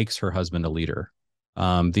who makes her husband a leader.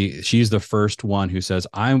 She's the first one who says,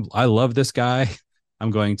 I love this guy. I'm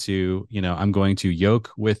going to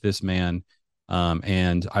yoke with this man,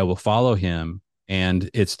 and I will follow him. And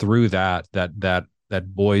it's through that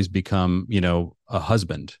boys become, a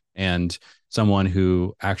husband and someone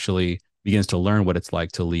who actually begins to learn what it's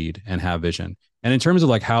like to lead and have vision. And in terms of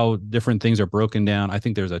like how different things are broken down, I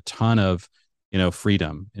think there's a ton of,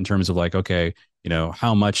 freedom in terms of like, okay,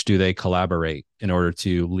 how much do they collaborate in order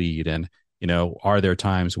to lead? And, are there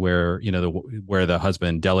times where, where the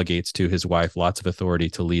husband delegates to his wife lots of authority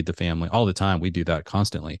to lead the family? All the time. We do that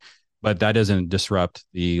constantly, but that doesn't disrupt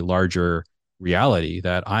the larger reality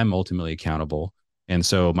that I'm ultimately accountable. And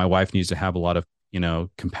so my wife needs to have a lot of,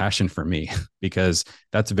 compassion for me because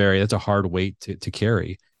that's a hard weight to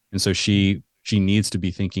carry. And so she needs to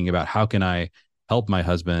be thinking about how can I help my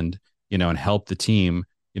husband, and help the team,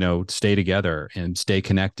 stay together and stay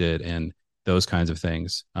connected and those kinds of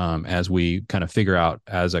things, as we kind of figure out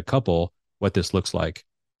as a couple what this looks like.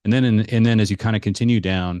 And then as you kind of continue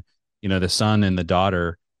down, the son and the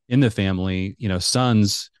daughter in the family,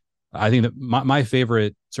 sons, I think that my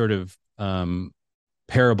favorite sort of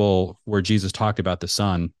parable where Jesus talked about the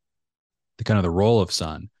son, the kind of the role of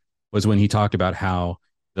son, was when he talked about how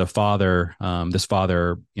the father, this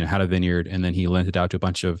father, had a vineyard, and then he lent it out to a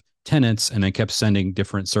bunch of tenants, and then kept sending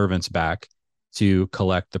different servants back to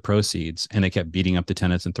collect the proceeds, and they kept beating up the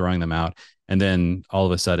tenants and throwing them out. And then all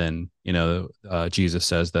of a sudden, Jesus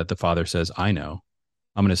says that the father says, I know,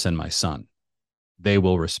 I'm going to send my son. They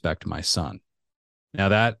will respect my son. Now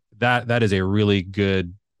that is a really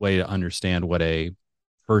good way to understand what a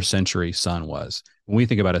first century son was. When we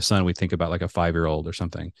think about a son, we think about like a 5-year-old or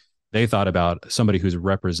something. They thought about somebody who's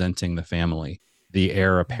representing the family, the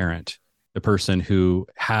heir apparent, the person who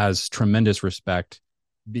has tremendous respect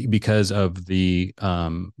because of the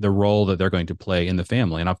role that they're going to play in the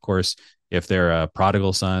family. And of course, if they're a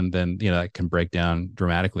prodigal son, then that can break down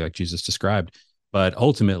dramatically, like Jesus described. But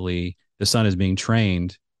ultimately, the son is being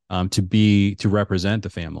trained to represent the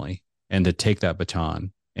family and to take that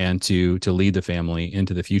baton and to lead the family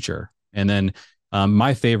into the future. And then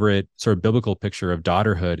my favorite sort of biblical picture of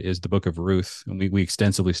daughterhood is the book of Ruth. And we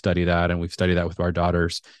extensively study that, and we've studied that with our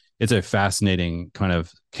daughters. It's a fascinating kind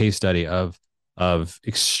of case study of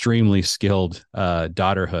extremely skilled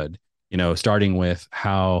daughterhood, starting with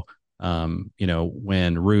how,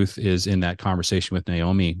 when Ruth is in that conversation with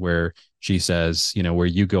Naomi, where she says, where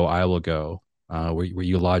you go, I will go, where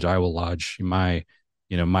you lodge, I will lodge. My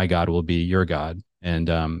God will be your God. And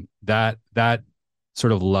that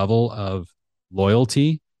sort of level of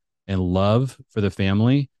loyalty and love for the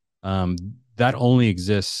family, that only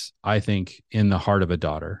exists, I think, in the heart of a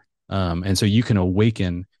daughter. And so you can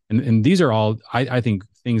awaken, and these are all, I think,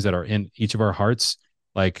 things that are in each of our hearts.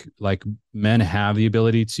 Like men have the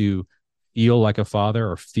ability to feel like a father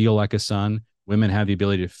or feel like a son. Women have the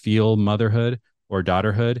ability to feel motherhood or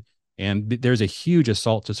daughterhood. And there's a huge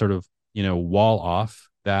assault to sort of, wall off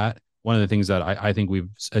that. One of the things that I think we've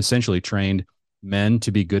essentially trained men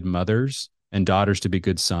to be good mothers and daughters to be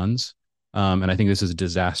good sons. And I think this is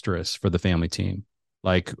disastrous for the family team.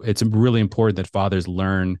 Like, it's really important that fathers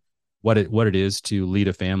learn what it is to lead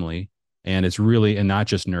a family. And it's really, and not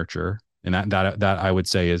just nurture. And that I would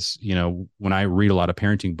say is, when I read a lot of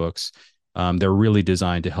parenting books, they're really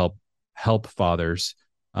designed to help fathers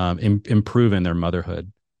improve in their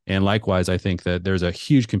motherhood. And likewise, I think that there's a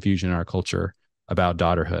huge confusion in our culture about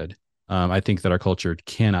daughterhood. I think that our culture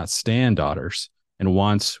cannot stand daughters and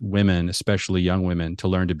wants women, especially young women, to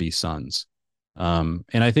learn to be sons. And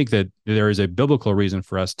I think that there is a biblical reason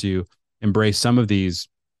for us to embrace some of these.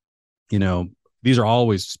 These are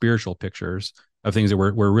always spiritual pictures of things that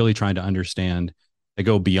we're really trying to understand that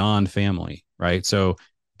go beyond family, right? So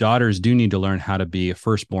daughters do need to learn how to be a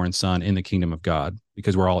firstborn son in the kingdom of God,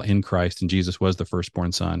 because we're all in Christ and Jesus was the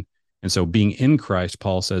firstborn son. And so being in Christ,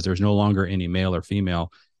 Paul says there's no longer any male or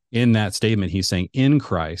female. In that statement, he's saying in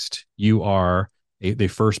Christ, you are the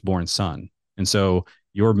firstborn son. And so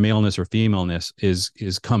your maleness or femaleness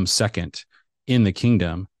is come second in the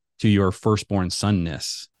kingdom to your firstborn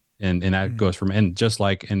sonness. And that goes from, and just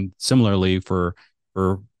like, and similarly for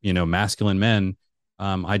masculine men,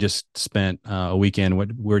 I just spent a weekend, we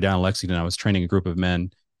were down in Lexington. I was training a group of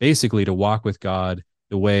men basically to walk with God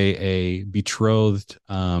the way a betrothed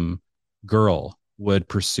girl would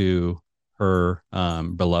pursue her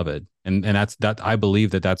beloved. And that I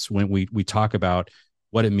believe that's when we talk about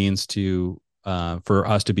what it means to for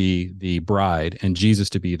us to be the bride and Jesus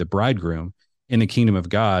to be the bridegroom in the kingdom of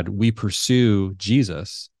God. We pursue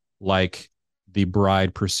Jesus like the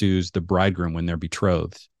bride pursues the bridegroom when they're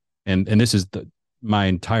betrothed. And this is my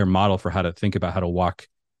entire model for how to think about how to walk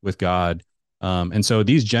with God. And so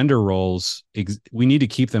these gender roles, we need to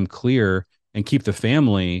keep them clear and keep the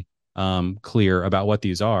family clear about what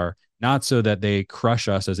these are, not so that they crush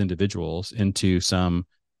us as individuals into some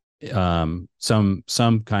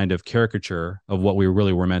kind of caricature of what we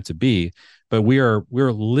really were meant to be, but we're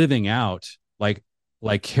living out like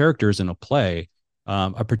characters in a play,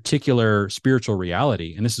 a particular spiritual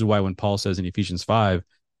reality. And this is why when Paul says in Ephesians 5,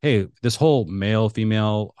 hey, this whole male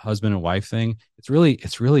female husband and wife thing, it's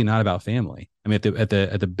really not about family. I mean, at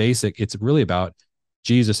the basic, it's really about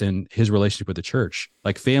Jesus and his relationship with the church.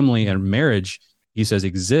 Like family and marriage, he says,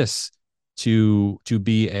 exists to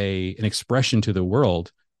be an expression to the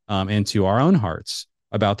world, and to our own hearts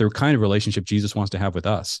about the kind of relationship Jesus wants to have with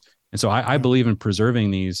us. And so I believe in preserving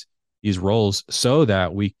these roles so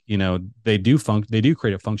that we, they do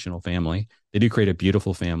create a functional family. They do create a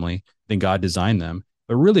beautiful family. Then God designed them.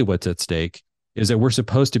 But really what's at stake is that we're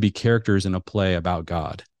supposed to be characters in a play about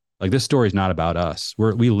God. Like this story is not about us.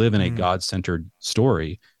 We live in a God-centered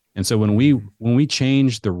story. And so when we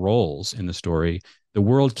change the roles in the story, the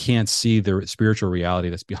world can't see the spiritual reality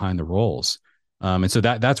that's behind the roles. And so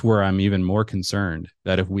that's where I'm even more concerned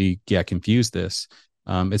that if we confuse this,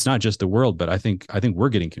 it's not just the world, but I think we're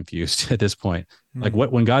getting confused at this point. Like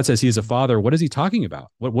when God says he's a father, what is he talking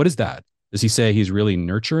about? What is that? Does he say he's really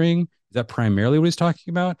nurturing? Is that primarily what he's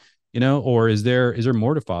talking about? Or is there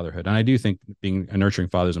more to fatherhood? And I do think being a nurturing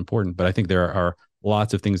father is important, but I think there are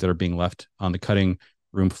lots of things that are being left on the cutting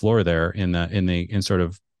room floor there in sort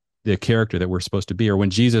of the character that we're supposed to be. Or when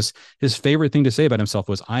Jesus, his favorite thing to say about himself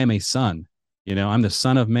was, I am a son. I'm the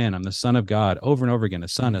son of man. I'm the son of God, over and over again, a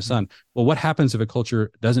son. Well, what happens if a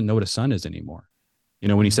culture doesn't know what a son is anymore?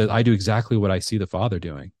 When he says, I do exactly what I see the Father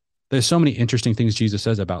doing. There's so many interesting things Jesus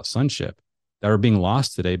says about sonship that are being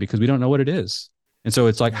lost today because we don't know what it is. And so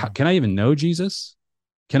it's like, can I even know Jesus?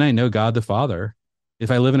 Can I know God the Father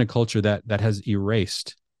if I live in a culture that has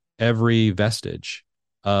erased every vestige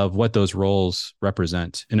of what those roles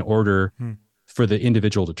represent in order for the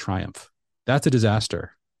individual to triumph? That's a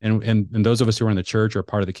disaster. And those of us who are in the church or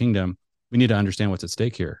part of the kingdom, we need to understand what's at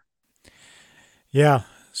stake here. Yeah,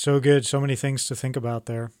 so good. So many things to think about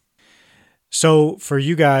there. So for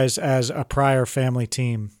you guys as a Pryor family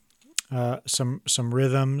team, some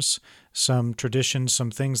rhythms, some traditions,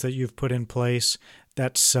 some things that you've put in place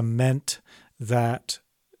that cement that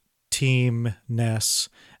teamness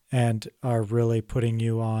and are really putting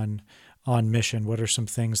you on mission. What are some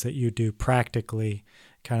things that you do practically,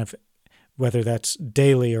 kind of, whether that's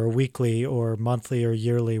daily or weekly or monthly or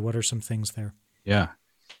yearly? What are some things there?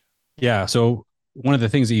 Yeah. So one of the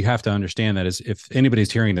things that you have to understand that is if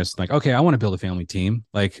anybody's hearing this, like, okay, I want to build a family team.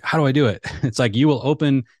 Like, how do I do it? It's like you will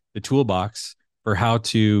open the toolbox for how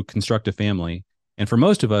to construct a family. And for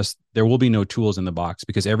most of us, there will be no tools in the box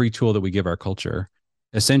because every tool that we give our culture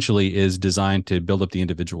essentially is designed to build up the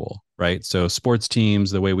individual, right? So sports teams,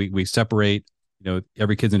 the way we separate,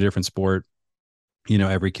 every kid's in a different sport.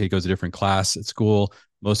 Every kid goes to a different class at school.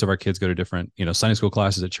 Most of our kids go to different, Sunday school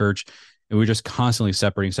classes at church, and we're just constantly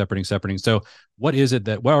separating. So what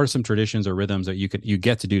are some traditions or rhythms that you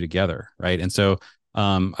get to do together, right? And so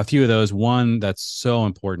a few of those, one that's so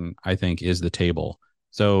important, I think, is the table.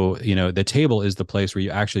 So, the table is the place where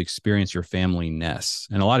you actually experience your family-ness.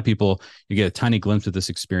 And a lot of people, you get a tiny glimpse of this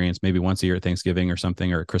experience, maybe once a year at Thanksgiving or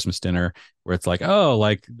something, or at Christmas dinner, where it's like, oh,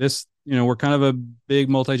 like this, we're kind of a big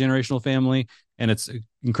multi-generational family. And it's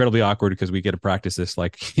incredibly awkward because we get to practice this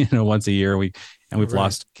like, once a year. We've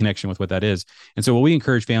lost connection with what that is. And so what we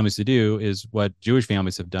encourage families to do is what Jewish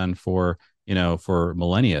families have done for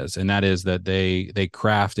millennia. And that is that they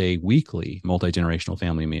craft a weekly multi-generational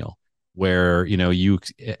family meal where, you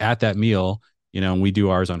at that meal, and we do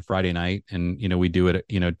ours on Friday night, and, we do it,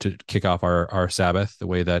 to kick off our Sabbath the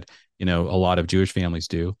way that, a lot of Jewish families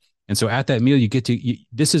do. And so at that meal, you get to,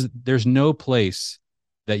 there's no place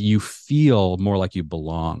that you feel more like you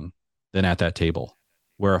belong than at that table,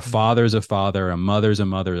 where a father's a father, a mother's a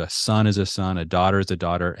mother, a son is a son, a daughter is a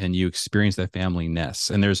daughter, and you experience that family-ness.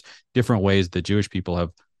 And there's different ways that Jewish people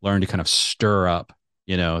have learned to kind of stir up,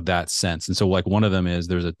 that sense. And so like one of them is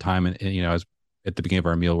there's a time, as at the beginning of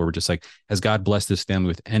our meal where we're just like, has God blessed this family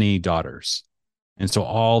with any daughters? And so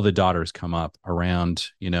all the daughters come up around,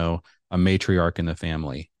 a matriarch in the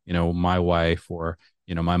family, my wife or,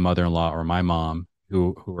 my mother-in-law or my mom,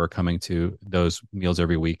 who are coming to those meals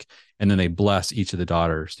every week. And then they bless each of the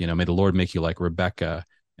daughters, may the Lord make you like Rebecca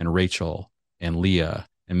and Rachel and Leah,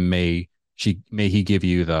 and may he give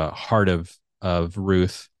you the heart of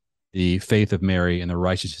Ruth the faith of Mary and the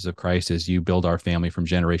righteousness of Christ as you build our family from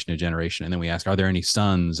generation to generation. And then we ask, are there any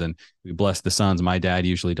sons? And we bless the sons. My dad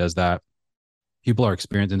usually does that. People are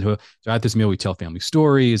experiencing. So at this meal, we tell family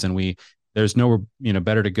stories, and there's nowhere,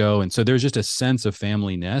 better to go. And so there's just a sense of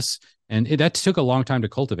familyness. And that took a long time to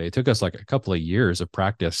cultivate. It took us like a couple of years of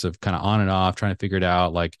practice of kind of on and off, trying to figure it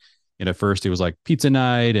out. Like, first it was like pizza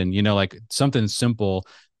night and, like something simple,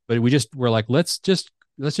 but we're like, let's just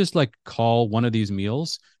like call one of these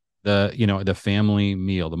meals the family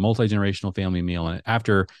meal, the multi-generational family meal. And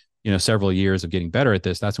after, several years of getting better at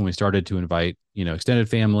this, that's when we started to invite, extended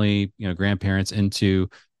family, grandparents into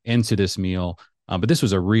this meal. But this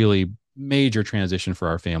was a really major transition for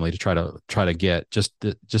our family to try to get just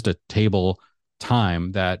a table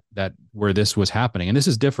time that where this was happening. And this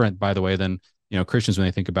is different, by the way, than, Christians when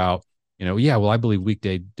they think about, yeah, well, I believe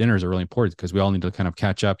weekday dinners are really important because we all need to kind of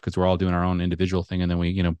catch up because we're all doing our own individual thing. And then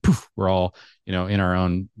we, we're all, in our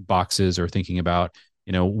own boxes or thinking about,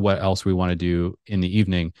 what else we want to do in the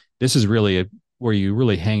evening. This is really where you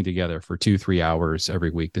really hang together for 2-3 hours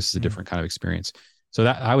every week. This is a different kind of experience. So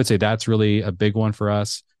that I would say that's really a big one for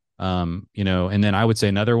us. And then I would say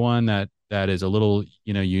another one that is a little,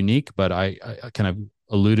 unique, but I kind of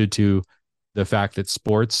alluded to the fact that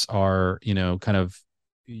sports are, kind of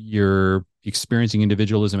you're experiencing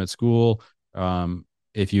individualism at school.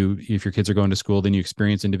 If your kids are going to school, then you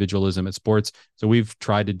experience individualism at sports. So we've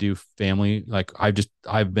tried to do family. Like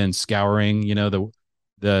I've been scouring,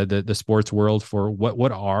 the sports world for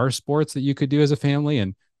what are sports that you could do as a family.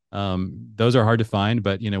 And those are hard to find,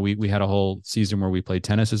 but we had a whole season where we played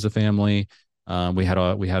tennis as a family. We had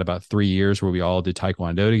about 3 years where we all did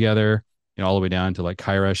taekwondo together, all the way down to like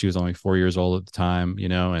Kyra. She was only 4 years old at the time,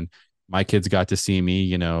 and my kids got to see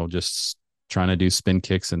me, just trying to do spin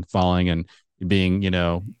kicks and falling and being,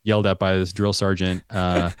 yelled at by this drill sergeant,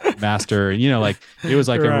 master. Like it was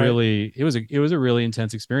like Right. it was a really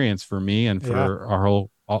intense experience for me and for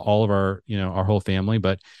all of our, our whole family.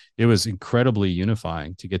 But it was incredibly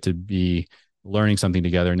unifying to get to be learning something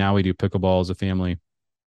together. Now we do pickleball as a family.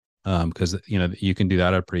 Because you can do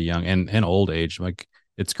that at a pretty young and old age. Like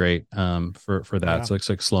it's great for that. Yeah. So it's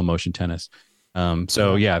like slow motion tennis.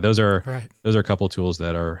 So yeah, those are a couple of tools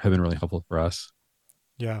that have been really helpful for us.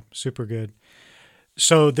 Yeah, super good.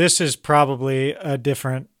 So this is probably a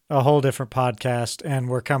whole different podcast, and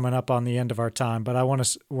we're coming up on the end of our time. But I want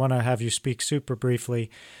to have you speak super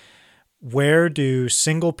briefly. Where do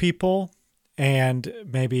single people and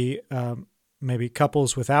maybe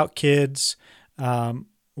couples without kids,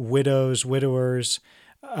 widows, widowers,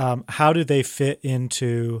 how do they fit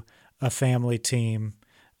into a family team?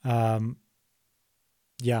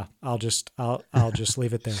 Yeah, I'll just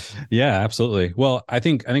leave it there. Yeah, absolutely. Well, I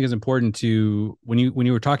think it's important to when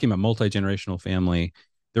you were talking about multi-generational family,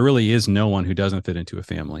 there really is no one who doesn't fit into a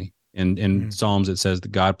family. In Psalms, it says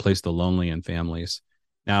that God placed the lonely in families.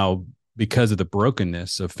 Now, because of the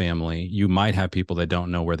brokenness of family, you might have people that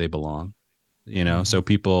don't know where they belong. So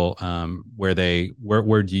people, where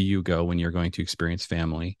do you go when you're going to experience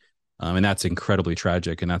family? And that's incredibly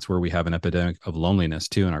tragic. And that's where we have an epidemic of loneliness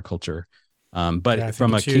too in our culture. But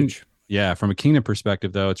from a kingdom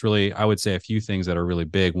perspective, though, it's really, I would say a few things that are really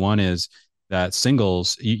big. One is that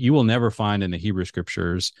singles, you will never find in the Hebrew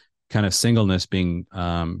scriptures kind of singleness being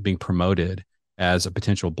promoted as a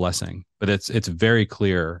potential blessing, but it's very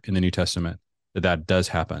clear in the New Testament that does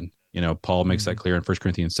happen. Paul makes that clear in 1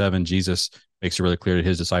 Corinthians 7. Jesus makes it really clear to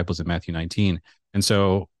his disciples in Matthew 19. And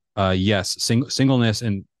so, yes, singleness,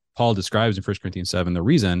 and Paul describes in 1 Corinthians 7, the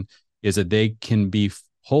reason is that they can be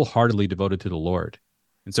wholeheartedly devoted to the Lord.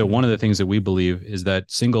 And so one of the things that we believe is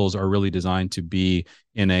that singles are really designed to be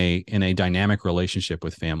in a dynamic relationship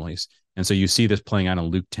with families. And so you see this playing out in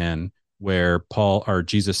Luke 10, where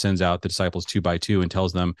Jesus sends out the disciples 2 by 2 and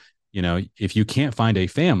tells them, if you can't find a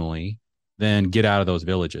family, then get out of those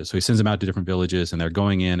villages. So he sends them out to different villages, and they're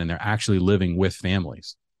going in and they're actually living with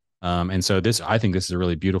families. And so I think this is a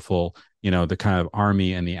really beautiful, the kind of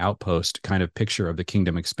army and the outpost kind of picture of the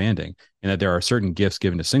kingdom expanding, and that there are certain gifts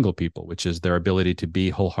given to single people, which is their ability to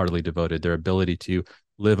be wholeheartedly devoted, their ability to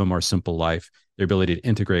live a more simple life, their ability to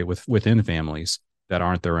integrate within families that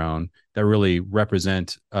aren't their own, that really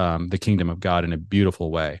represent the kingdom of God in a beautiful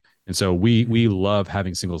way. And so we love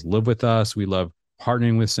having singles live with us. We love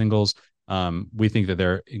partnering with singles. We think that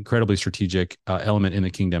they're incredibly strategic element in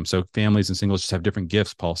the kingdom. So families and singles just have different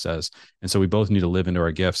gifts, Paul says. And so we both need to live into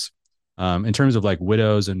our gifts. In terms of like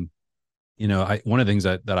widows and, one of the things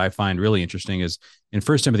that I find really interesting is in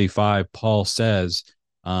 1 Timothy 5, Paul says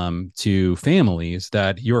to families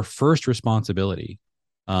that your first responsibility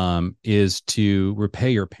is to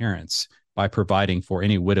repay your parents by providing for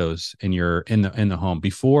any widows in the home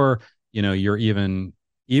before, you're even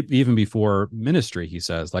before ministry. He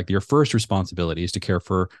says, like, your first responsibility is to care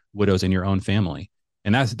for widows in your own family.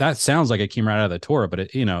 And that sounds like it came right out of the Torah, but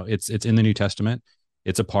it's in the New Testament.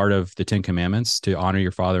 It's a part of the 10 Commandments to honor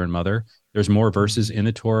your father and mother. There's more verses in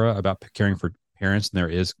the Torah about caring for parents than there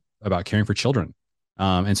is about caring for children.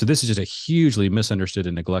 And so this is just a hugely misunderstood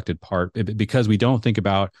and neglected part, because we don't think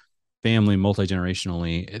about family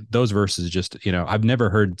multi-generationally. Those verses just, I've never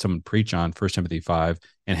heard someone preach on 1 Timothy 5.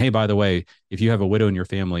 And hey, by the way, if you have a widow in your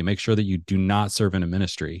family, make sure that you do not serve in a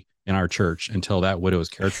ministry in our church until that widow is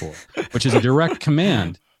cared for, which is a direct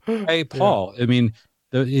command. Hey, Paul, I mean,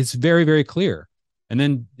 it's very, very clear. And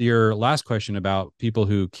then your last question about people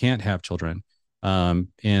who can't have children.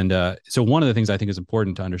 So one of the things I think is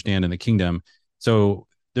important to understand in the kingdom, so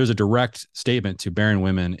there's a direct statement to barren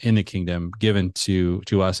women in the kingdom given to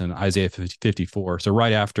us in Isaiah 54. So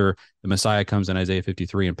right after the Messiah comes in Isaiah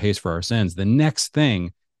 53 and pays for our sins, the next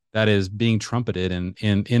thing that is being trumpeted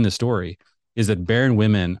in the story is that barren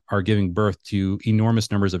women are giving birth to enormous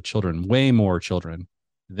numbers of children, way more children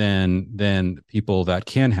than people that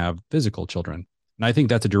can have physical children. And I think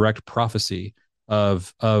that's a direct prophecy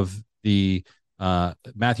of the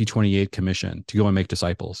Matthew 28 commission to go and make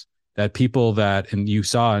disciples. That people that, and you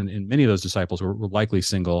saw in many of those disciples were likely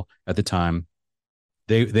single at the time,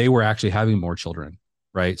 they were actually having more children,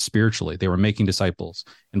 right? Spiritually, they were making disciples.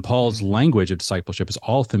 And Paul's language of discipleship is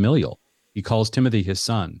all familial. He calls Timothy his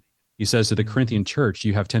son. He says to the Corinthian church,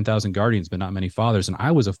 you have 10,000 guardians, but not many fathers. And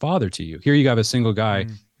I was a father to you. Here you have a single guy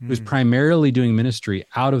who's primarily doing ministry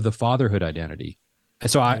out of the fatherhood identity. And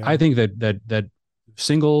so I think that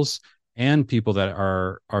singles and people that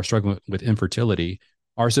are struggling with infertility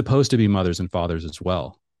are supposed to be mothers and fathers as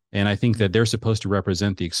well. And I think that they're supposed to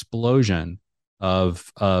represent the explosion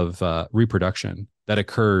of reproduction that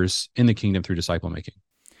occurs in the kingdom through disciple making.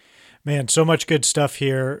 Man, so much good stuff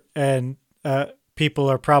here. And people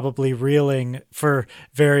are probably reeling for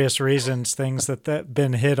various reasons, things that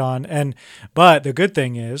been hit on. But the good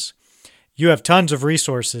thing is you have tons of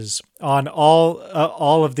resources on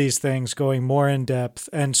all of these things, going more in depth.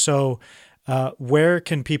 And so where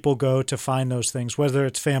can people go to find those things, whether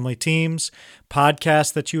it's family teams,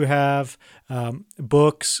 podcasts that you have,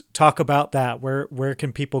 books? Talk about that. Where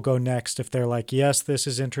can people go next if they're like, yes, this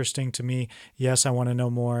is interesting to me. Yes, I want to know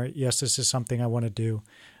more. Yes, this is something I want to do.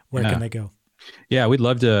 Where can they go? Yeah, we'd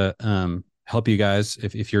love to help you guys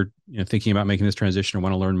if you're thinking about making this transition or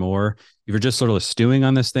want to learn more. If you're just sort of stewing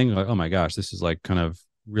on this thing, like, oh my gosh, this is like kind of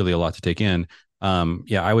really a lot to take in.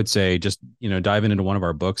 I would say just, diving into one of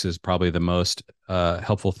our books is probably the most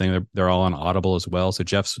helpful thing. They're all on Audible as well. So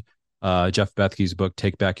Jeff Bethke's book,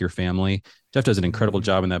 Take Back Your Family. Jeff does an incredible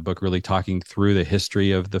job in that book, really talking through the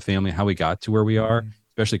history of the family, how we got to where we are,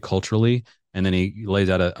 especially culturally. And then he lays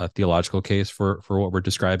out a theological case for what we're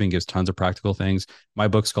describing, gives tons of practical things. My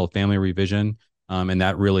book's called Family Revision. And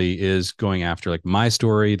that really is going after like my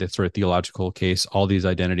story, that sort of theological case. All these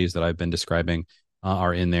identities that I've been describing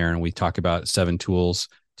are in there, and we talk about 7 tools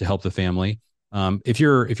to help the family. If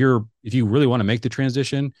you really want to make the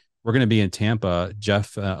transition, we're going to be in Tampa.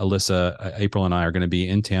 Jeff, Alyssa, April, and I are going to be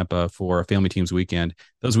in Tampa for a Family Teams weekend.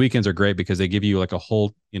 Those weekends are great because they give you like a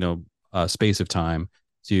whole space of time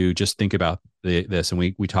to just think about this, and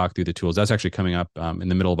we talk through the tools. That's actually coming up in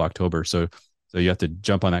the middle of October, so you have to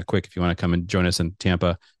jump on that quick if you want to come and join us in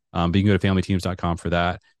Tampa. But you can go to familyteams.com for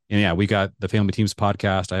that. And yeah, we got the Family Teams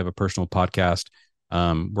podcast. I have a personal podcast.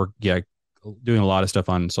 We're doing a lot of stuff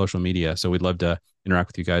on social media, so we'd love to interact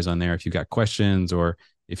with you guys on there if you've got questions or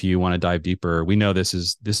if you want to dive deeper. We know this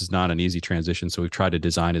is not an easy transition, so we've tried to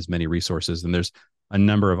design as many resources, and there's a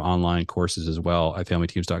number of online courses as well at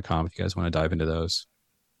familyteams.com if you guys want to dive into those.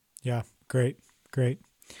 Yeah, great.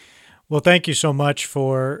 Well, thank you so much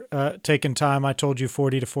for taking time. I told you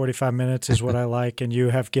 40 to 45 minutes is what I like, and you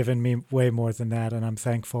have given me way more than that, and I'm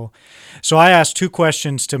thankful. So I ask 2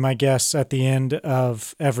 questions to my guests at the end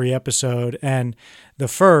of every episode, and the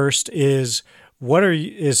first is,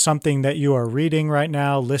 is something that you are reading right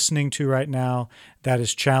now, listening to right now, that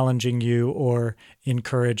is challenging you or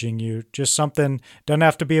encouraging you? Just something, doesn't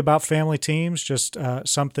have to be about Family Teams, just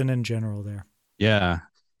something in general there. Yeah,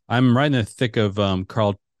 I'm right in the thick of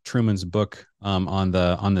Carl Truman's book on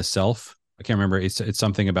the self. I can't remember. It's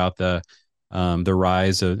something about the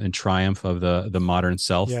rise and triumph of the modern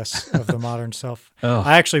self. Yes, of the modern self. Oh.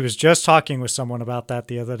 I actually was just talking with someone about that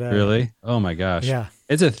the other day. Really? Oh my gosh. Yeah.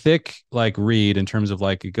 It's a thick read in terms of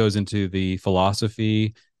it goes into the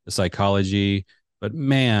philosophy, the psychology, But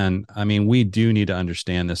man, I mean, we do need to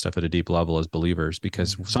understand this stuff at a deep level as believers,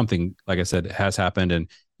 because something, like I said, has happened. And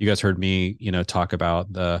you guys heard me, talk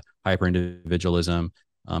about the hyper individualism.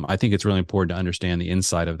 I think it's really important to understand the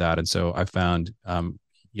inside of that. And so I found,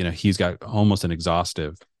 he's got almost an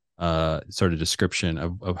exhaustive sort of description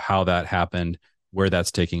of how that happened, where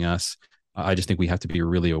that's taking us. I just think we have to be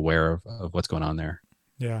really aware of what's going on there.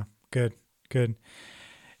 Yeah. Good.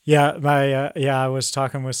 Yeah, I was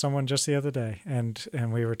talking with someone just the other day, and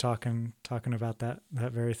we were talking about that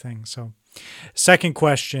very thing. So, second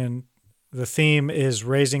question, the theme is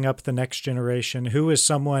raising up the next generation. Who is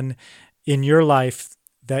someone in your life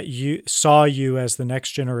that you saw you as the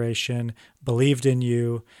next generation, believed in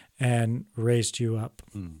you, and raised you up?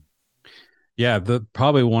 Yeah,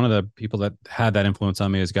 probably one of the people that had that influence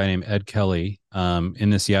on me is a guy named Ed Kelly in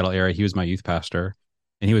the Seattle area. He was my youth pastor,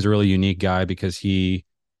 and he was a really unique guy because he,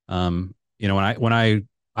 when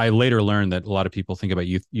I later learned that a lot of people think about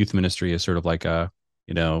youth ministry as sort of like a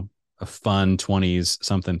fun 20s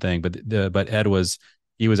something thing, but Ed was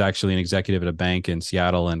actually an executive at a bank in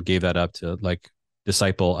Seattle and gave that up to like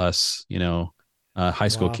disciple us, high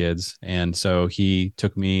school kids. And so he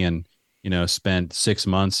took me and spent 6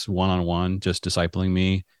 months one-on-one just discipling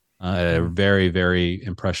me at a very, very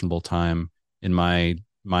impressionable time in my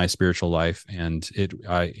spiritual life, and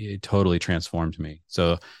it totally transformed me.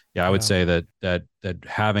 So yeah, I would say that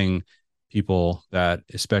having people that,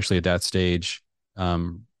 especially at that stage,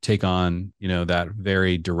 take on that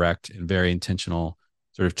very direct and very intentional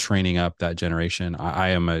sort of training up that generation.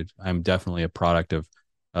 I'm definitely a product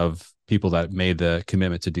of people that made the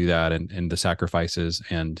commitment to do that and the sacrifices.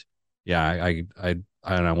 And yeah,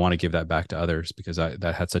 I want to give that back to others because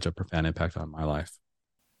that had such a profound impact on my life.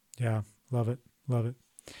 Yeah, love it.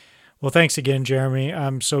 Well, thanks again, Jeremy.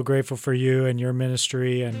 I'm so grateful for you and your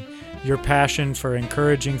ministry and your passion for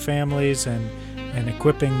encouraging families and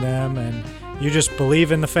equipping them, and you just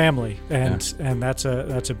believe in the family, and that's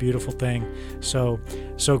a beautiful thing. So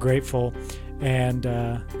grateful, and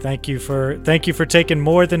thank you for taking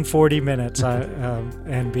more than 40 minutes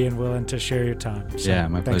and being willing to share your time. So, yeah,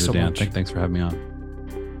 my pleasure, Dan. Thanks for having me on.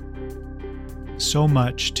 So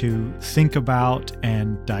much to think about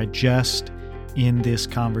and digest in this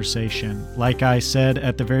conversation. Like I said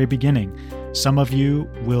at the very beginning, some of you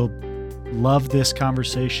will love this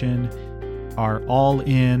conversation, are all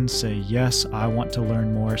in, say, yes, I want to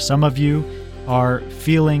learn more. Some of you are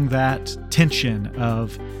feeling that tension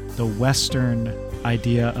of the Western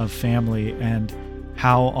idea of family and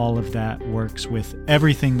how all of that works with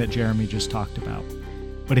everything that Jeremy just talked about.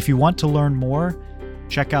 But if you want to learn more,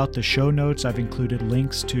 check out the show notes. I've included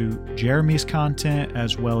links to Jeremy's content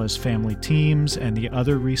as well as family teams and the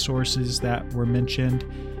other resources that were mentioned.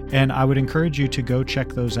 And I would encourage you to go check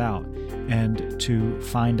those out and to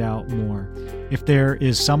find out more. If there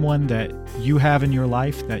is someone that you have in your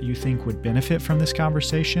life that you think would benefit from this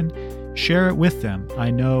conversation, share it with them.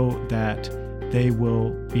 I know that they will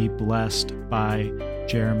be blessed by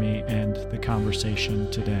Jeremy and the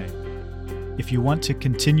conversation today. If you want to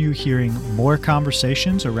continue hearing more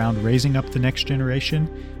conversations around raising up the next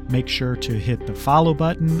generation, make sure to hit the follow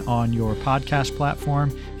button on your podcast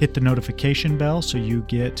platform, hit the notification bell so you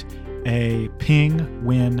get a ping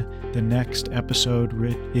when the next episode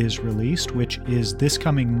is released, which is this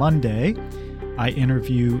coming Monday. I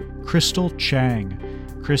interview Crystal Chang.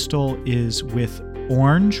 Crystal is with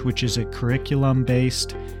Orange, which is a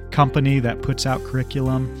curriculum-based company that puts out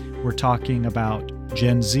curriculum. We're talking about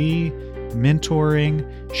Gen Z,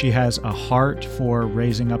 mentoring. She has a heart for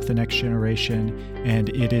raising up the next generation, and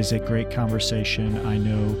it is a great conversation. I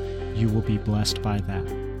know you will be blessed by that.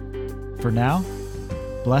 For now,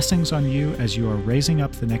 blessings on you as you are raising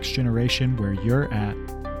up the next generation where you're at.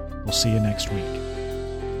 We'll see you next week.